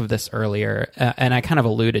trying to think of this earlier, and I kind of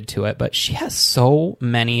alluded to it, but she has so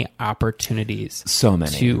many opportunities. So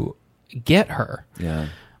many. To get her. Yeah.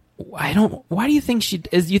 Why do you think she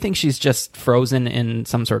is? You think she's just frozen in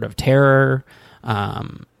some sort of terror?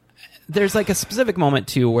 There's like a specific moment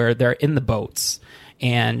too where they're in the boats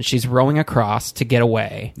and she's rowing across to get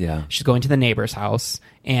away. Yeah. She's going to the neighbor's house,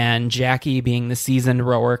 and Jackie, being the seasoned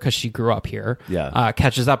rower because she grew up here,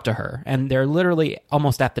 catches up to her, and they're literally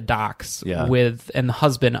almost at the docks and the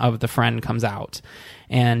husband of the friend comes out,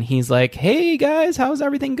 and he's like, "Hey guys, how's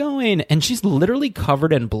everything going?" And she's literally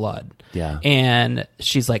covered in blood. Yeah. And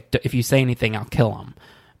she's like, "If you say anything, I'll kill him."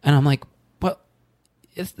 And I'm like,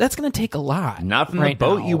 that's going to take a lot. Not from the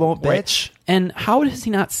boat, you won't, bitch. Right? And how does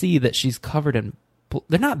he not see that she's covered in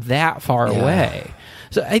they're not that far away.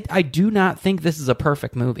 So I do not think this is a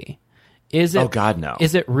perfect movie. Is it? Oh, God, no.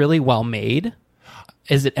 Is it really well made?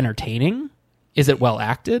 Is it entertaining? Is it well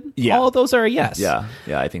acted? Yeah. All of those are a yes. Yeah,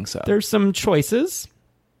 I think so. There's some choices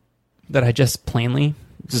that I just plainly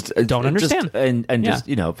don't understand.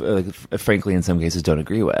 Frankly, in some cases, don't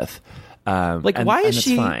agree with. Why is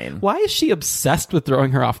she? Fine. Why is she obsessed with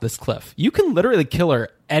throwing her off this cliff? You can literally kill her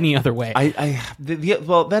any other way.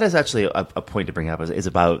 Well, that is actually a point to bring up. Is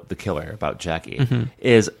about the killer, about Jackie. Mm-hmm.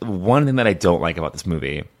 Is one thing that I don't like about this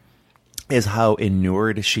movie is how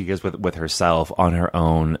inured she is with herself on her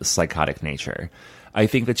own psychotic nature. I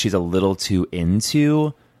think that she's a little too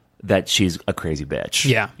into that she's a crazy bitch.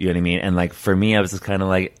 Yeah, you know what I mean. And like for me, I was just kind of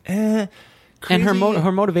like, Crazy. And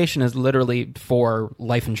her motivation is literally for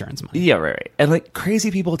life insurance money. Yeah, right. And like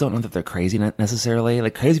crazy people don't know that they're crazy necessarily.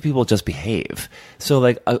 Like crazy people just behave. So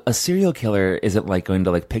like a serial killer isn't like going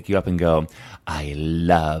to like pick you up and go, "I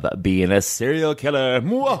love being a serial killer."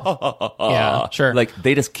 Yeah, sure. Like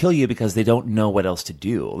they just kill you because they don't know what else to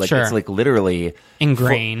do. Like sure. It's like literally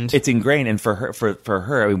ingrained. It's ingrained, and for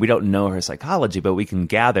her, I mean, we don't know her psychology, but we can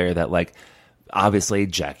gather that like. Obviously,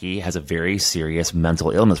 Jackie has a very serious mental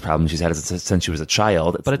illness problem. She's had it since she was a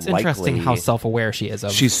child. But it's interesting how self-aware she is.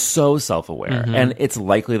 She's so self-aware, Mm-hmm. and it's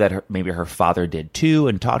likely that maybe her father did too,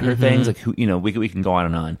 and taught her things. Like we can go on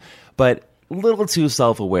and on, but a little too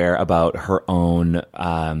self-aware about her own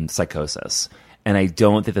psychosis. And I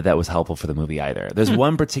don't think that was helpful for the movie either. There's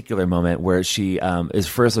one particular moment where she is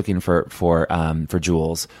first looking for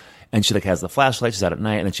Jules. And she like has the flashlight. She's out at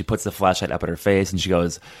night, and then she puts the flashlight up at her face, and she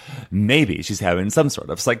goes, "Maybe she's having some sort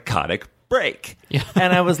of psychotic break." Yeah.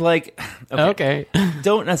 And I was like, "Okay,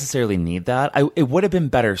 don't necessarily need that." It would have been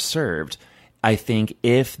better served, I think,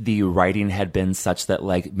 if the writing had been such that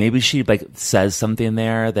like maybe she like says something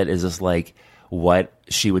there that is just like what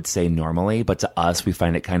she would say normally, but to us we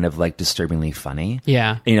find it kind of like disturbingly funny.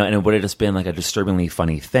 Yeah. And it would have just been like a disturbingly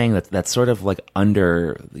funny thing that's sort of like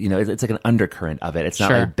under, it's like an undercurrent of it. It's not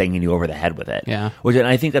sure. like banging you over the head with it. Yeah. And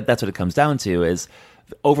I think that's what it comes down to is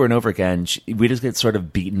over and over again, we just get sort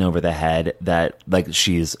of beaten over the head that like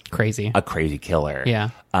she's crazy, a crazy killer. Yeah.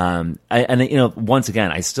 Once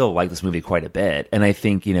again, I still like this movie quite a bit, and I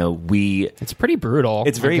think it's pretty brutal.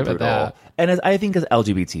 It's very brutal, and I think as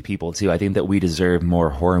LGBT people too, I think that we deserve more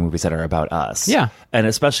horror movies that are about us. Yeah, and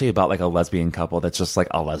especially about like a lesbian couple that's just like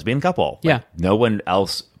a lesbian couple. Yeah, like, no one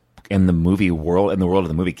else in the movie world, in the world of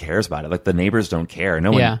the movie, cares about it. Like the neighbors don't care.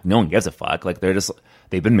 No one gives a fuck. Like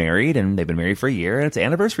they've been married, and they've been married for a year, and it's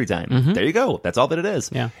anniversary time. Mm-hmm. There you go. That's all that it is.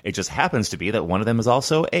 Yeah. It just happens to be that one of them is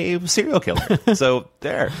also a serial killer. So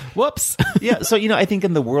there. Whoops. Yeah. So, I think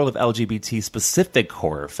in the world of LGBT specific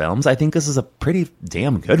horror films, I think this is a pretty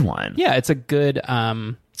damn good one. Yeah. It's a good,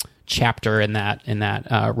 chapter in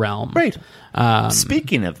that realm. Right.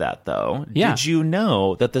 Speaking of that, though, did you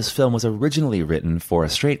know that this film was originally written for a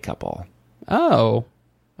straight couple? Oh,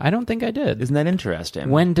 I don't think I did. Isn't that interesting?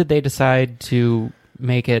 When did they decide to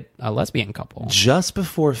make it a lesbian couple? Just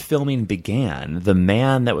before filming began, the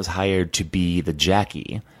man that was hired to be the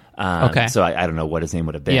Jackie. Okay. So I don't know what his name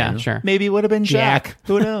would have been. Yeah, sure. Maybe it would have been Jack.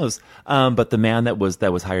 Who knows? But the man that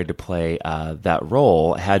was hired to play that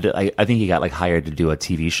role had to, I think he got like hired to do a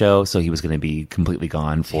TV show, so he was going to be completely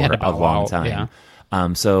gone for a long time.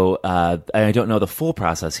 Yeah. So I don't know the full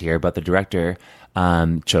process here, but the director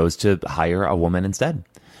chose to hire a woman instead.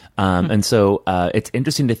 And so it's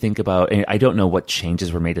interesting to think about, and I don't know what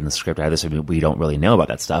changes were made in the script either, so we don't really know about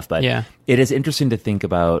that stuff, but Yeah. it is interesting to think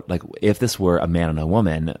about, like, if this were a man and a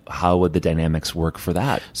woman, how would the dynamics work for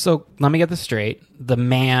that? So let me get this straight. The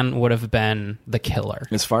man would have been the killer.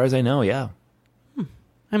 As far as I know, yeah.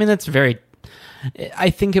 I mean, that's very... I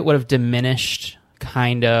think it would have diminished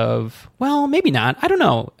kind of... Well, maybe not. I don't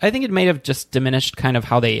know. I think it may have just diminished kind of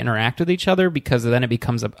how they interact with each other, because then it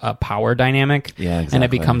becomes a power dynamic. Yeah, And it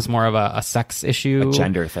exactly. becomes more of a sex issue. A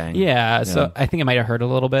gender thing. Yeah, so Yeah. I think it might have hurt a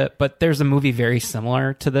little bit. But there's a movie very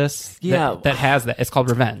similar to this Yeah. that has that. It's called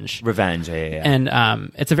Revenge. Revenge, yeah.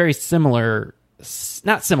 And it's a very similar...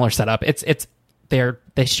 Not similar setup.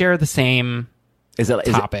 They share the same... Is it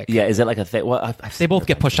topic? Is it like a thing? Well, they both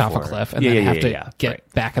get pushed off a cliff and then have to get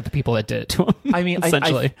right. back at the people that did it to them. I mean,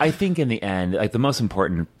 essentially, I think in the end, like, the most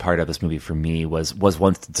important part of this movie for me was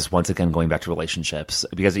once again going back to relationships,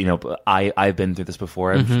 because I've been through this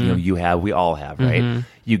before. Mhm. We all have, right? Mhm.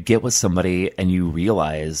 You get with somebody and you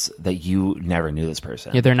realize that you never knew this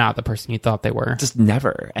person. Yeah, they're not the person you thought they were. Just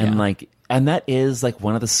never, and and that is like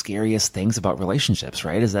one of the scariest things about relationships,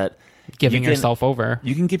 right? Is that Giving yourself over.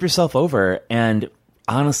 You can give yourself over, and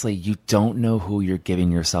honestly, you don't know who you're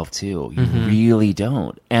giving yourself to. You Mhm. really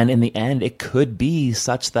don't. And in the end, it could be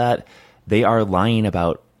such that they are lying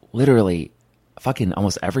about literally fucking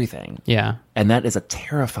almost everything. Yeah. And that is a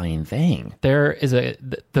terrifying thing. There is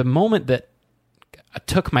the moment that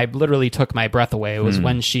literally took my breath away was Hmm.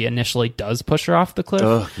 when she initially does push her off the cliff.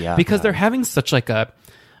 Ugh, yeah, because God. they're having such like an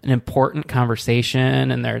important conversation,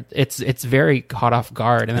 and it's very caught off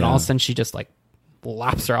guard, and then all of a sudden she just like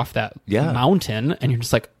lops her off that mountain, and you're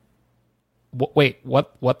just like, wait,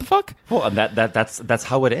 what the fuck? Well, and that's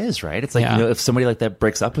how it is, right? It's like, Yeah. if somebody like that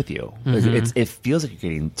breaks up with you, Mhm. it feels like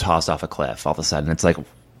you're getting tossed off a cliff all of a sudden. It's like,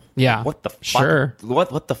 Yeah. what the fuck? Sure.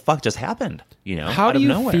 What the fuck just happened? How out do of you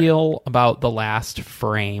nowhere. feel about the last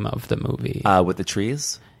frame of the movie? With the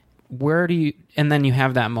trees? Where do you... And then you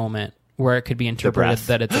have that moment where it could be interpreted breath.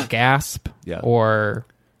 that it's a gasp, Yeah. or...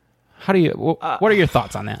 How do you... What are your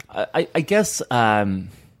thoughts on that? I guess... I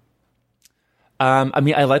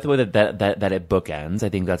mean, I like the way that it bookends. I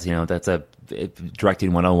think that's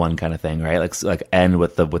directing 101 kind of thing, right? Like end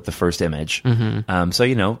with the first image. Mhm.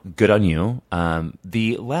 So good on you.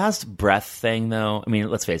 The last breath thing, though, I mean,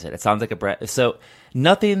 let's face it sounds like a breath. So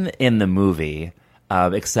nothing in the movie,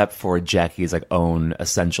 except for Jackie's like own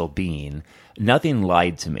essential being, nothing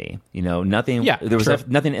lied to me. Nothing. Yeah, there was true.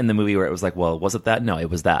 nothing in the movie where it was like, well, was it that? No, it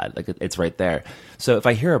was that. Like it's right there. So if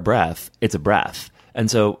I hear a breath, it's a breath, and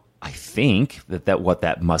so I think that what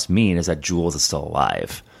that must mean is that Jules is still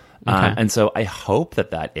alive. Okay. And so I hope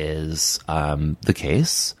that is the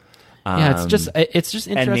case. Yeah, it's just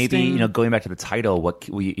interesting. And maybe going back to the title,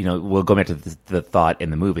 we'll go back to the thought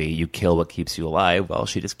in the movie. You kill what keeps you alive. Well,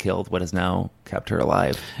 she just killed what has now kept her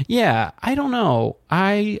alive. Yeah, I don't know.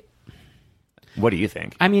 What do you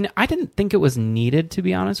think? I mean, I didn't think it was needed, to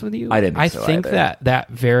be honest with you. I didn't think so think either. that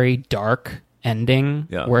very dark ending,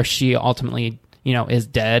 Yeah. where she ultimately, is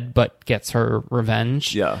dead but gets her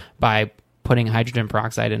revenge by putting hydrogen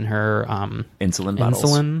peroxide in her insulin bottles.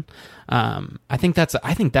 Insulin. I think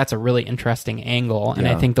that's a really interesting angle, and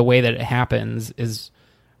I Yeah. think the way that it happens is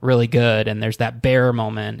really good. And there's that bear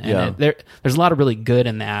moment, and there's a lot of really good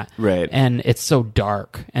in that. Right. And it's so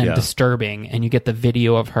dark and Yeah. disturbing, and you get the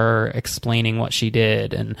video of her explaining what she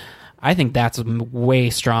did, and I think that's way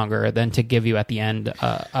stronger than to give you at the end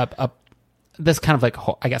this kind of like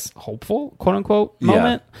I guess hopeful, quote unquote,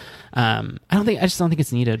 moment. I just don't think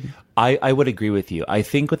it's needed. I would agree with you. I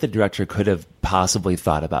think what the director could have possibly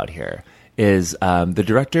thought about here is the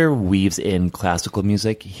director weaves in classical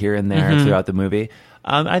music here and there Mhm. throughout the movie.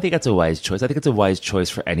 I think that's a wise choice. I think it's a wise choice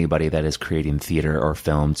for anybody that is creating theater or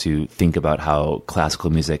film to think about how classical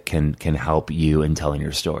music can help you in telling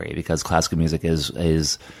your story, because classical music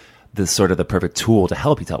is the sort of the perfect tool to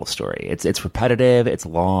help you tell a story. It's repetitive, it's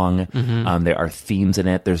long, Mhm. there are themes in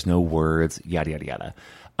it, there's no words, yada yada yada.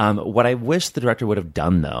 What I wish the director would have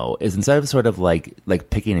done, though, is instead of sort of like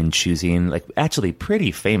picking and choosing like actually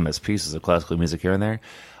pretty famous pieces of classical music here and there,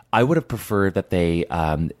 I would have preferred that they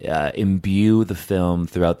imbue the film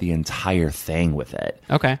throughout the entire thing with it.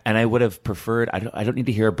 Okay. And I would have preferred, I don't need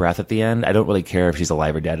to hear a breath at the end. I don't really care if she's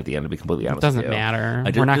alive or dead at the end, to be completely honest Doesn't with you. matter.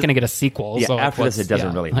 We're not going to get a sequel. Yeah, so after this, it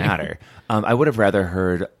doesn't really matter. I would have rather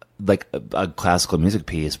heard like a classical music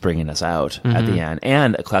piece bringing us out at the end,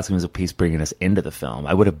 and a classical music piece bringing us into the film.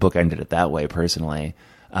 I would have bookended it that way personally.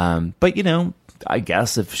 But I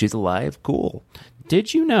guess if she's alive, cool.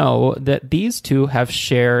 Did you know that these two have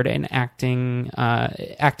shared an acting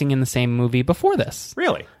in the same movie before this?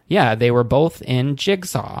 Really? Yeah, they were both in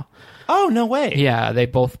Jigsaw. Oh, no way. Yeah, they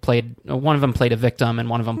both played. One of them played a victim, and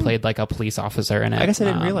one of them played like a police officer in it. I guess I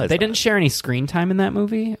didn't realize they that. didn't share any screen time in that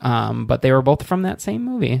movie, but they were both from that same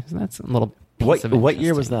movie. So that's a little. What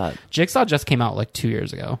year was that? Jigsaw just came out like 2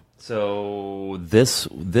 years ago. So this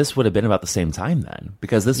would have been about the same time then,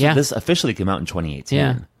 because this officially came out in 2018.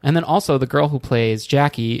 Yeah, and then also the girl who plays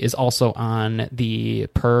Jackie is also on the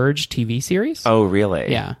Purge TV series. Oh,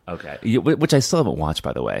 really? Yeah. Okay. Which I still haven't watched,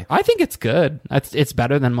 by the way. I think it's good. It's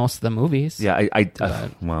better than most of the movies. Yeah,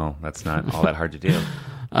 well, that's not all that hard to do.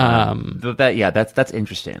 That's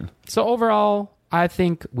interesting. So overall, I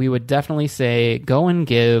think we would definitely say go and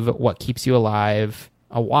give What Keeps You Alive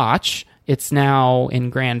a watch. It's now in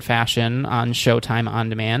grand fashion on Showtime On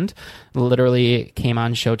Demand. Literally came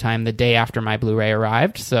on Showtime the day after my Blu-ray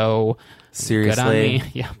arrived, so seriously? Good on me.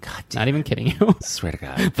 Yeah, God, not even kidding you. Swear to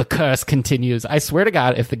God. The curse continues. I swear to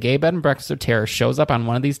God, if the Gay Bed and Breakfast of Terror shows up on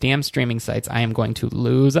one of these damn streaming sites, I am going to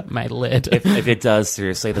lose my lid. If it does,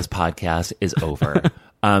 seriously, this podcast is over.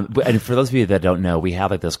 And for those of you that don't know, we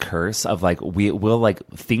have like this curse of like we'll like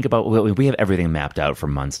think about we have everything mapped out for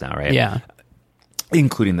months now, right? Yeah.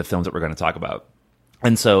 Including the films that we're going to talk about.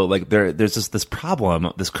 And so like there's just this problem,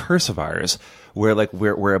 this curse of ours, where like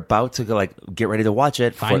we're about to go, like get ready to watch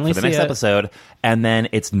it for the next episode, and then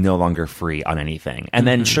it's no longer free on anything. And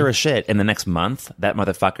then sure as shit, in the next month, that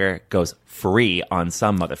motherfucker goes free on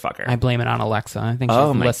some motherfucker. I blame it on Alexa. I think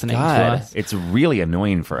she's listening to us. It's really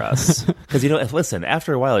annoying for us. Because, listen,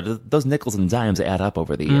 after a while, those nickels and dimes add up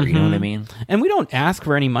over the year. You know what I mean? And we don't ask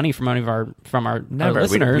for any money from any of our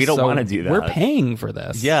listeners. We don't want to do that. We're paying for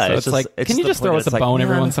this. Yeah. So it's like, can you just throw us a bone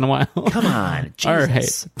every once in a while? Come on. Jesus. All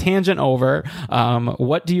right. Tangent over.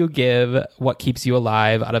 What do you give What Keeps You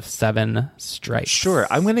Alive out of 7 stripes? Sure.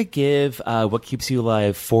 I'm going to give What Keeps You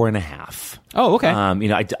Alive 4.5. Oh, okay.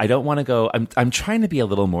 I don't want to go. I'm trying to be a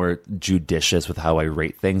little more judicious with how I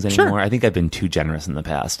rate things anymore. Sure. I think I've been too generous in the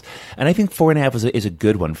past, and I think 4.5 is a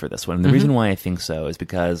good one for this one. And the reason why I think so is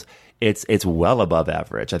because it's well above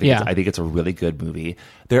average. I think it's a really good movie.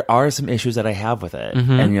 There are some issues that I have with it,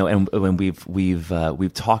 and when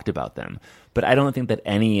we've talked about them. But I don't think that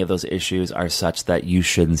any of those issues are such that you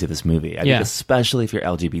shouldn't see this movie. I think especially if you're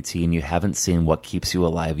LGBT and you haven't seen What Keeps You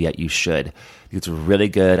Alive yet, you should. I think it's really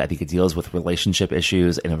good. I think it deals with relationship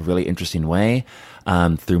issues in a really interesting way,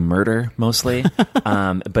 through murder mostly.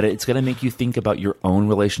 But it's going to make you think about your own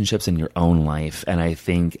relationships and your own life. And I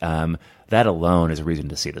think that alone is a reason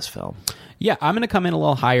to see this film. Yeah, I'm going to come in a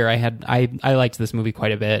little higher. I liked this movie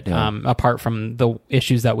quite a bit, apart from the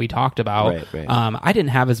issues that we talked about. Right. I didn't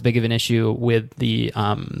have as big of an issue with the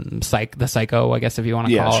psycho, I guess if you want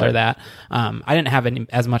to call her that. I didn't have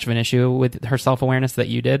as much of an issue with her self-awareness that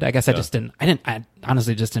you did. I guess I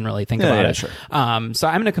honestly just didn't really think about it. Sure. So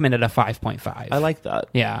I'm going to come in at a 5.5. I like that.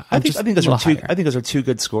 Yeah, I think those are two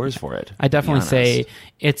good scores for it. I definitely say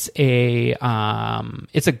it's a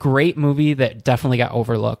great movie that definitely got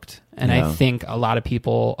overlooked. And I think a lot of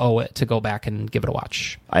people owe it to go back and give it a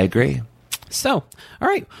watch. I agree. So, all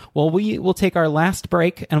right. Well, we will take our last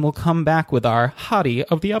break and we'll come back with our hottie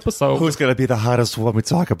of the episode. Who's going to be the hottest one we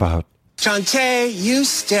talk about? Shantae, you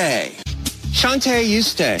stay. Shantae, you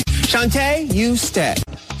stay. Shantae, you stay.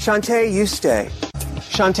 Shantae, you stay.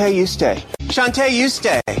 Shantae, you stay. Shantae, you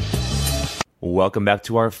stay. Welcome back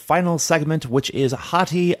to our final segment, which is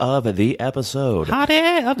Hottie of the Episode.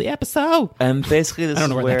 Hottie of the Episode. And basically this I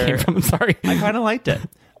don't know where that came from. I'm sorry. I kind of liked it.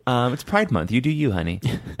 It's Pride Month. You do you, honey.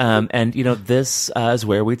 And, this is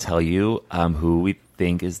where we tell you who we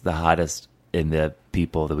think is the hottest in the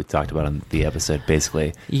people that we talked about on the episode,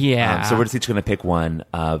 basically. Yeah. So we're just each going to pick one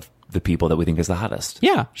of the people that we think is the hottest.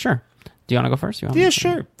 Yeah, sure. Do you want to go first? Yeah,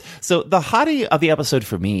 sure. So the hottie of the episode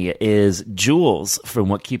for me is Jules from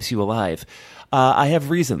What Keeps You Alive. I have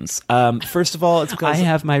reasons. First of all, it's because I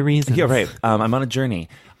have my reasons. Yeah, right. I'm on a journey.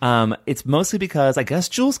 It's mostly because I guess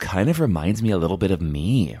Jules kind of reminds me a little bit of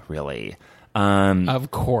me, really.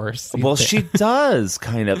 Of course. Well, she does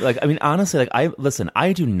kind of. Honestly,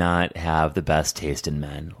 I do not have the best taste in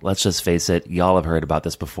men. Let's just face it. Y'all have heard about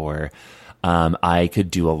this before. I could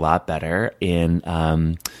do a lot better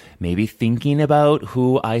in maybe thinking about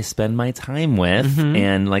who I spend my time with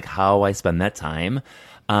and how I spend that time.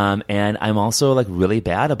 And I'm also really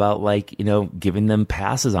bad about giving them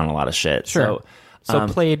passes on a lot of shit. Sure. So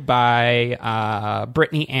played by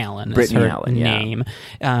Brittany Allen is her name.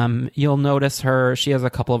 Yeah. You'll notice her. She has a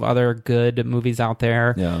couple of other good movies out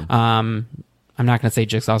there. Yeah. I'm not going to say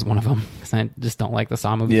Jigsaw is one of them because I just don't like the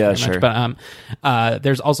Saw movies very sure. much. But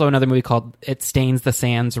there's also another movie called It Stains the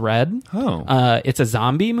Sands Red. Oh. It's a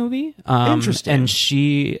zombie movie. Interesting. And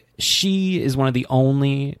she is one of the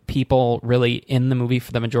only people really in the movie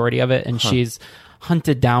for the majority of it. And she's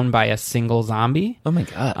hunted down by a single zombie. Oh my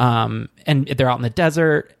God. And they're out in the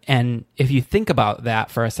desert. And if you think about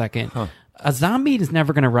that for a second, a zombie is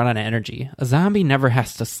never going to run out of energy. A zombie never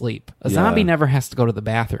has to sleep. A zombie never has to go to the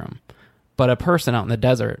bathroom. But a person out in the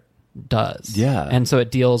desert does. Yeah. And so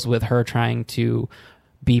it deals with her trying to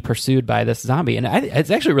be pursued by this zombie. And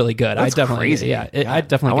it's actually really good. That's I definitely, crazy. I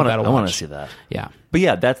definitely give that a watch. I want to see that. Yeah. But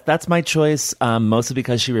yeah, that's my choice, mostly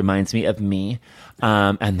because she reminds me of me.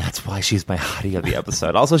 And that's why she's my hottie of the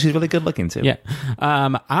episode. Also, she's really good looking too. Yeah.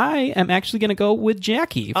 I am actually going to go with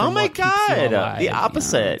Jackie. Oh from my What Keeps You God. Alive. The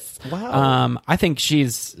opposite. Yes. Wow. I think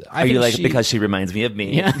she's... Are you like, because she reminds me of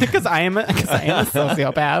me? Yeah, because I am a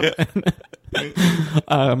sociopath.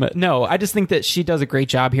 No, I just think that she does a great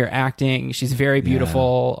job here acting. She's very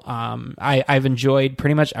beautiful. I've enjoyed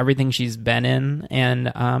pretty much everything she's been in,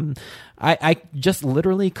 and I just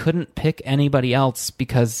literally couldn't pick anybody else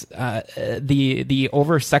because the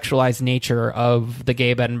over sexualized nature of the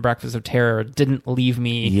Gay Bed and Breakfast of Terror didn't leave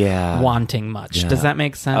me wanting much. Yeah. Does that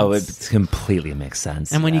make sense? Oh, it completely makes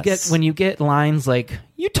sense. And when you get lines like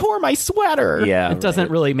 "You tore my sweater," it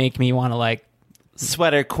doesn't really make me want to like.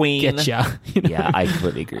 Sweater queen. Get ya. You know? Yeah, I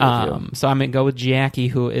completely agree with you. So I'm going to go with Jackie,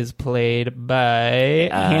 who is played by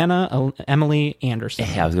Hannah Emily Anderson.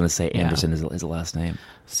 Yeah, I was going to say Anderson is the last name.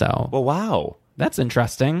 So, well, wow. That's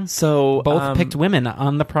interesting. So both picked women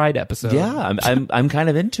on the Pride episode. Yeah, I'm kind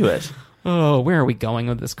of into it. Oh, where are we going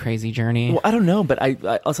with this crazy journey? Well, I don't know, but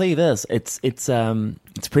I'll tell you this. It's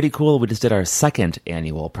pretty cool. We just did our second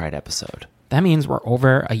annual Pride episode. That means we're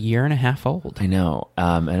over a year and a half old. I know.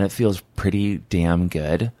 And it feels pretty damn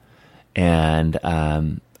good. And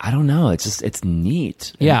I don't know. It's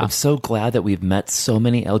neat. Yeah. And I'm so glad that we've met so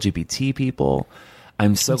many LGBT people.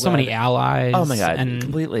 I'm so glad. Many allies. Oh my God. And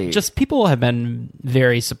completely. Just people have been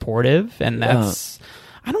very supportive. And that's,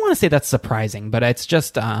 I don't want to say that's surprising, but it's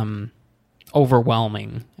just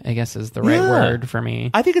overwhelming, I guess is the right word for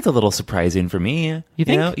me. I think it's a little surprising for me. You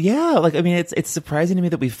think? know? Yeah. Like, I mean, it's surprising to me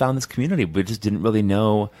that we found this community. We just didn't really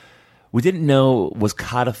know. We didn't know was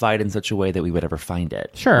codified in such a way that we would ever find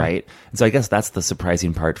it. Sure. Right. And so I guess that's the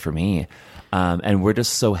surprising part for me. And we're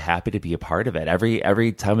just so happy to be a part of it.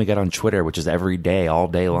 Every time we get on Twitter, which is every day, all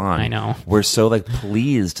day long. I know. We're so like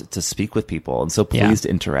pleased to speak with people and so pleased to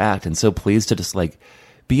interact and so pleased to just like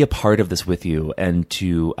be a part of this with you and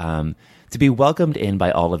to be welcomed in by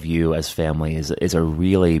all of you as family is a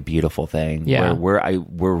really beautiful thing. Yeah.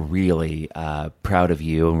 We're really proud of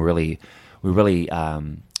you, and we're really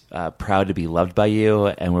proud to be loved by you,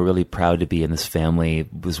 and we're really proud to be in this family,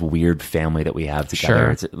 this weird family that we have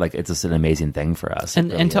together. Sure. It's just an amazing thing for us.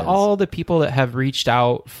 And to all the people that have reached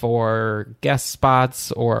out for guest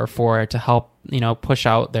spots or for to help, push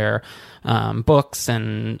out their books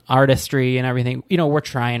and artistry and everything, we're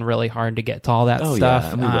trying really hard to get to all that stuff.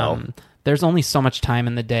 Yeah, and we will. There's only so much time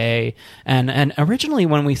in the day, and originally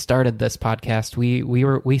when we started this podcast,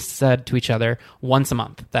 we said to each other once a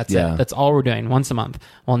month. That's it. That's all we're doing, once a month.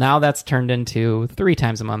 Well, now that's turned into 3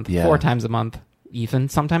 times a month, 4 times a month, even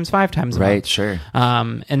sometimes 5 times a month. Right, sure.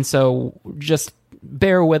 And so just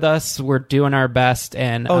bear with us. We're doing our best,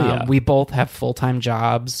 and we both have full-time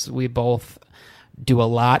jobs. We both do a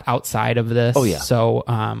lot outside of this. Oh, yeah. So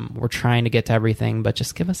we're trying to get to everything, but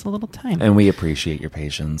just give us a little time. And we appreciate your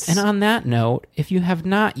patience. And on that note, if you have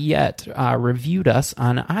not yet reviewed us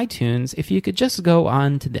on iTunes, if you could just go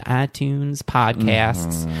on to the iTunes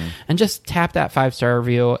podcasts and just tap that 5-star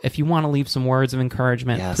review. If you want to leave some words of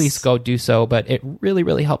encouragement, please go do so. But it really,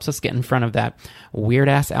 really helps us get in front of that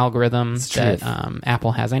weird-ass algorithm that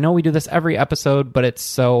Apple has. I know we do this every episode, but it's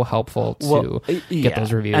so helpful to get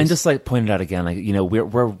those reviews. And just like pointed out again, like,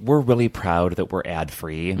 we're really proud that we're ad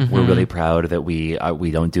free. We're really proud that we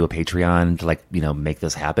don't do a Patreon to like make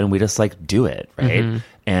this happen. We just like do it, right?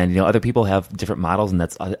 And other people have different models, and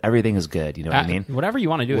that's everything is good. You know what I mean? Whatever you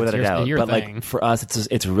want to do, Without it's your but thing. Like for us,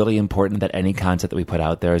 it's really important that any content that we put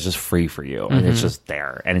out there is just free for you, and it's just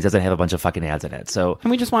there, and it doesn't have a bunch of fucking ads in it. So,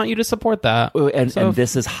 and we just want you to support that. And So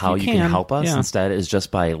this is how you can help us instead, is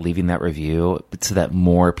just by leaving that review so that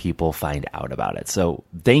more people find out about it. So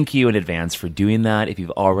thank you in advance for doing that. If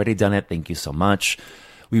you've already done it, thank you so much.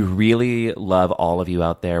 We really love all of you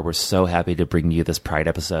out there. We're so happy to bring you this Pride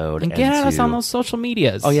episode. And get at us on those social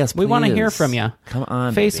medias. Oh, yes, we want to hear please. from you. Come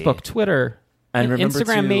on, Facebook, baby. Twitter, And remember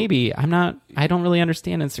Instagram. to- Maybe I don't really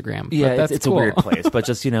understand Instagram. Yeah, but that's it's cool. a weird place, but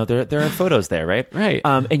just there are photos there, right? Right.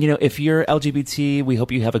 And if you're LGBT, we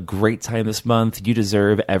hope you have a great time this month. You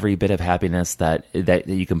deserve every bit of happiness that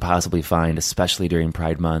you can possibly find, especially during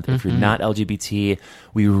Pride Month. If you're not LGBT,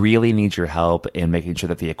 we really need your help in making sure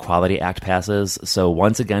that the Equality Act passes. So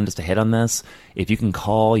once again, just to hit on this, if you can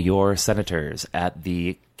call your senators at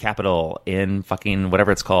the Capitol in fucking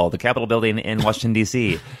whatever it's called, the Capitol building in Washington,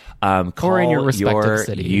 D.C., call or in your respective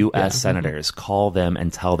city. U.S. senators. Call them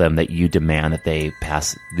and tell them that you demand that they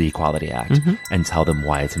pass the Equality Act and tell them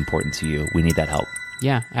why it's important to you. We need that help.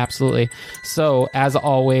 Yeah, absolutely. So, as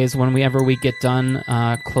always, whenever we get done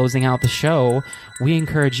closing out the show, we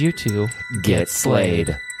encourage you to Get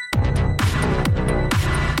slayed.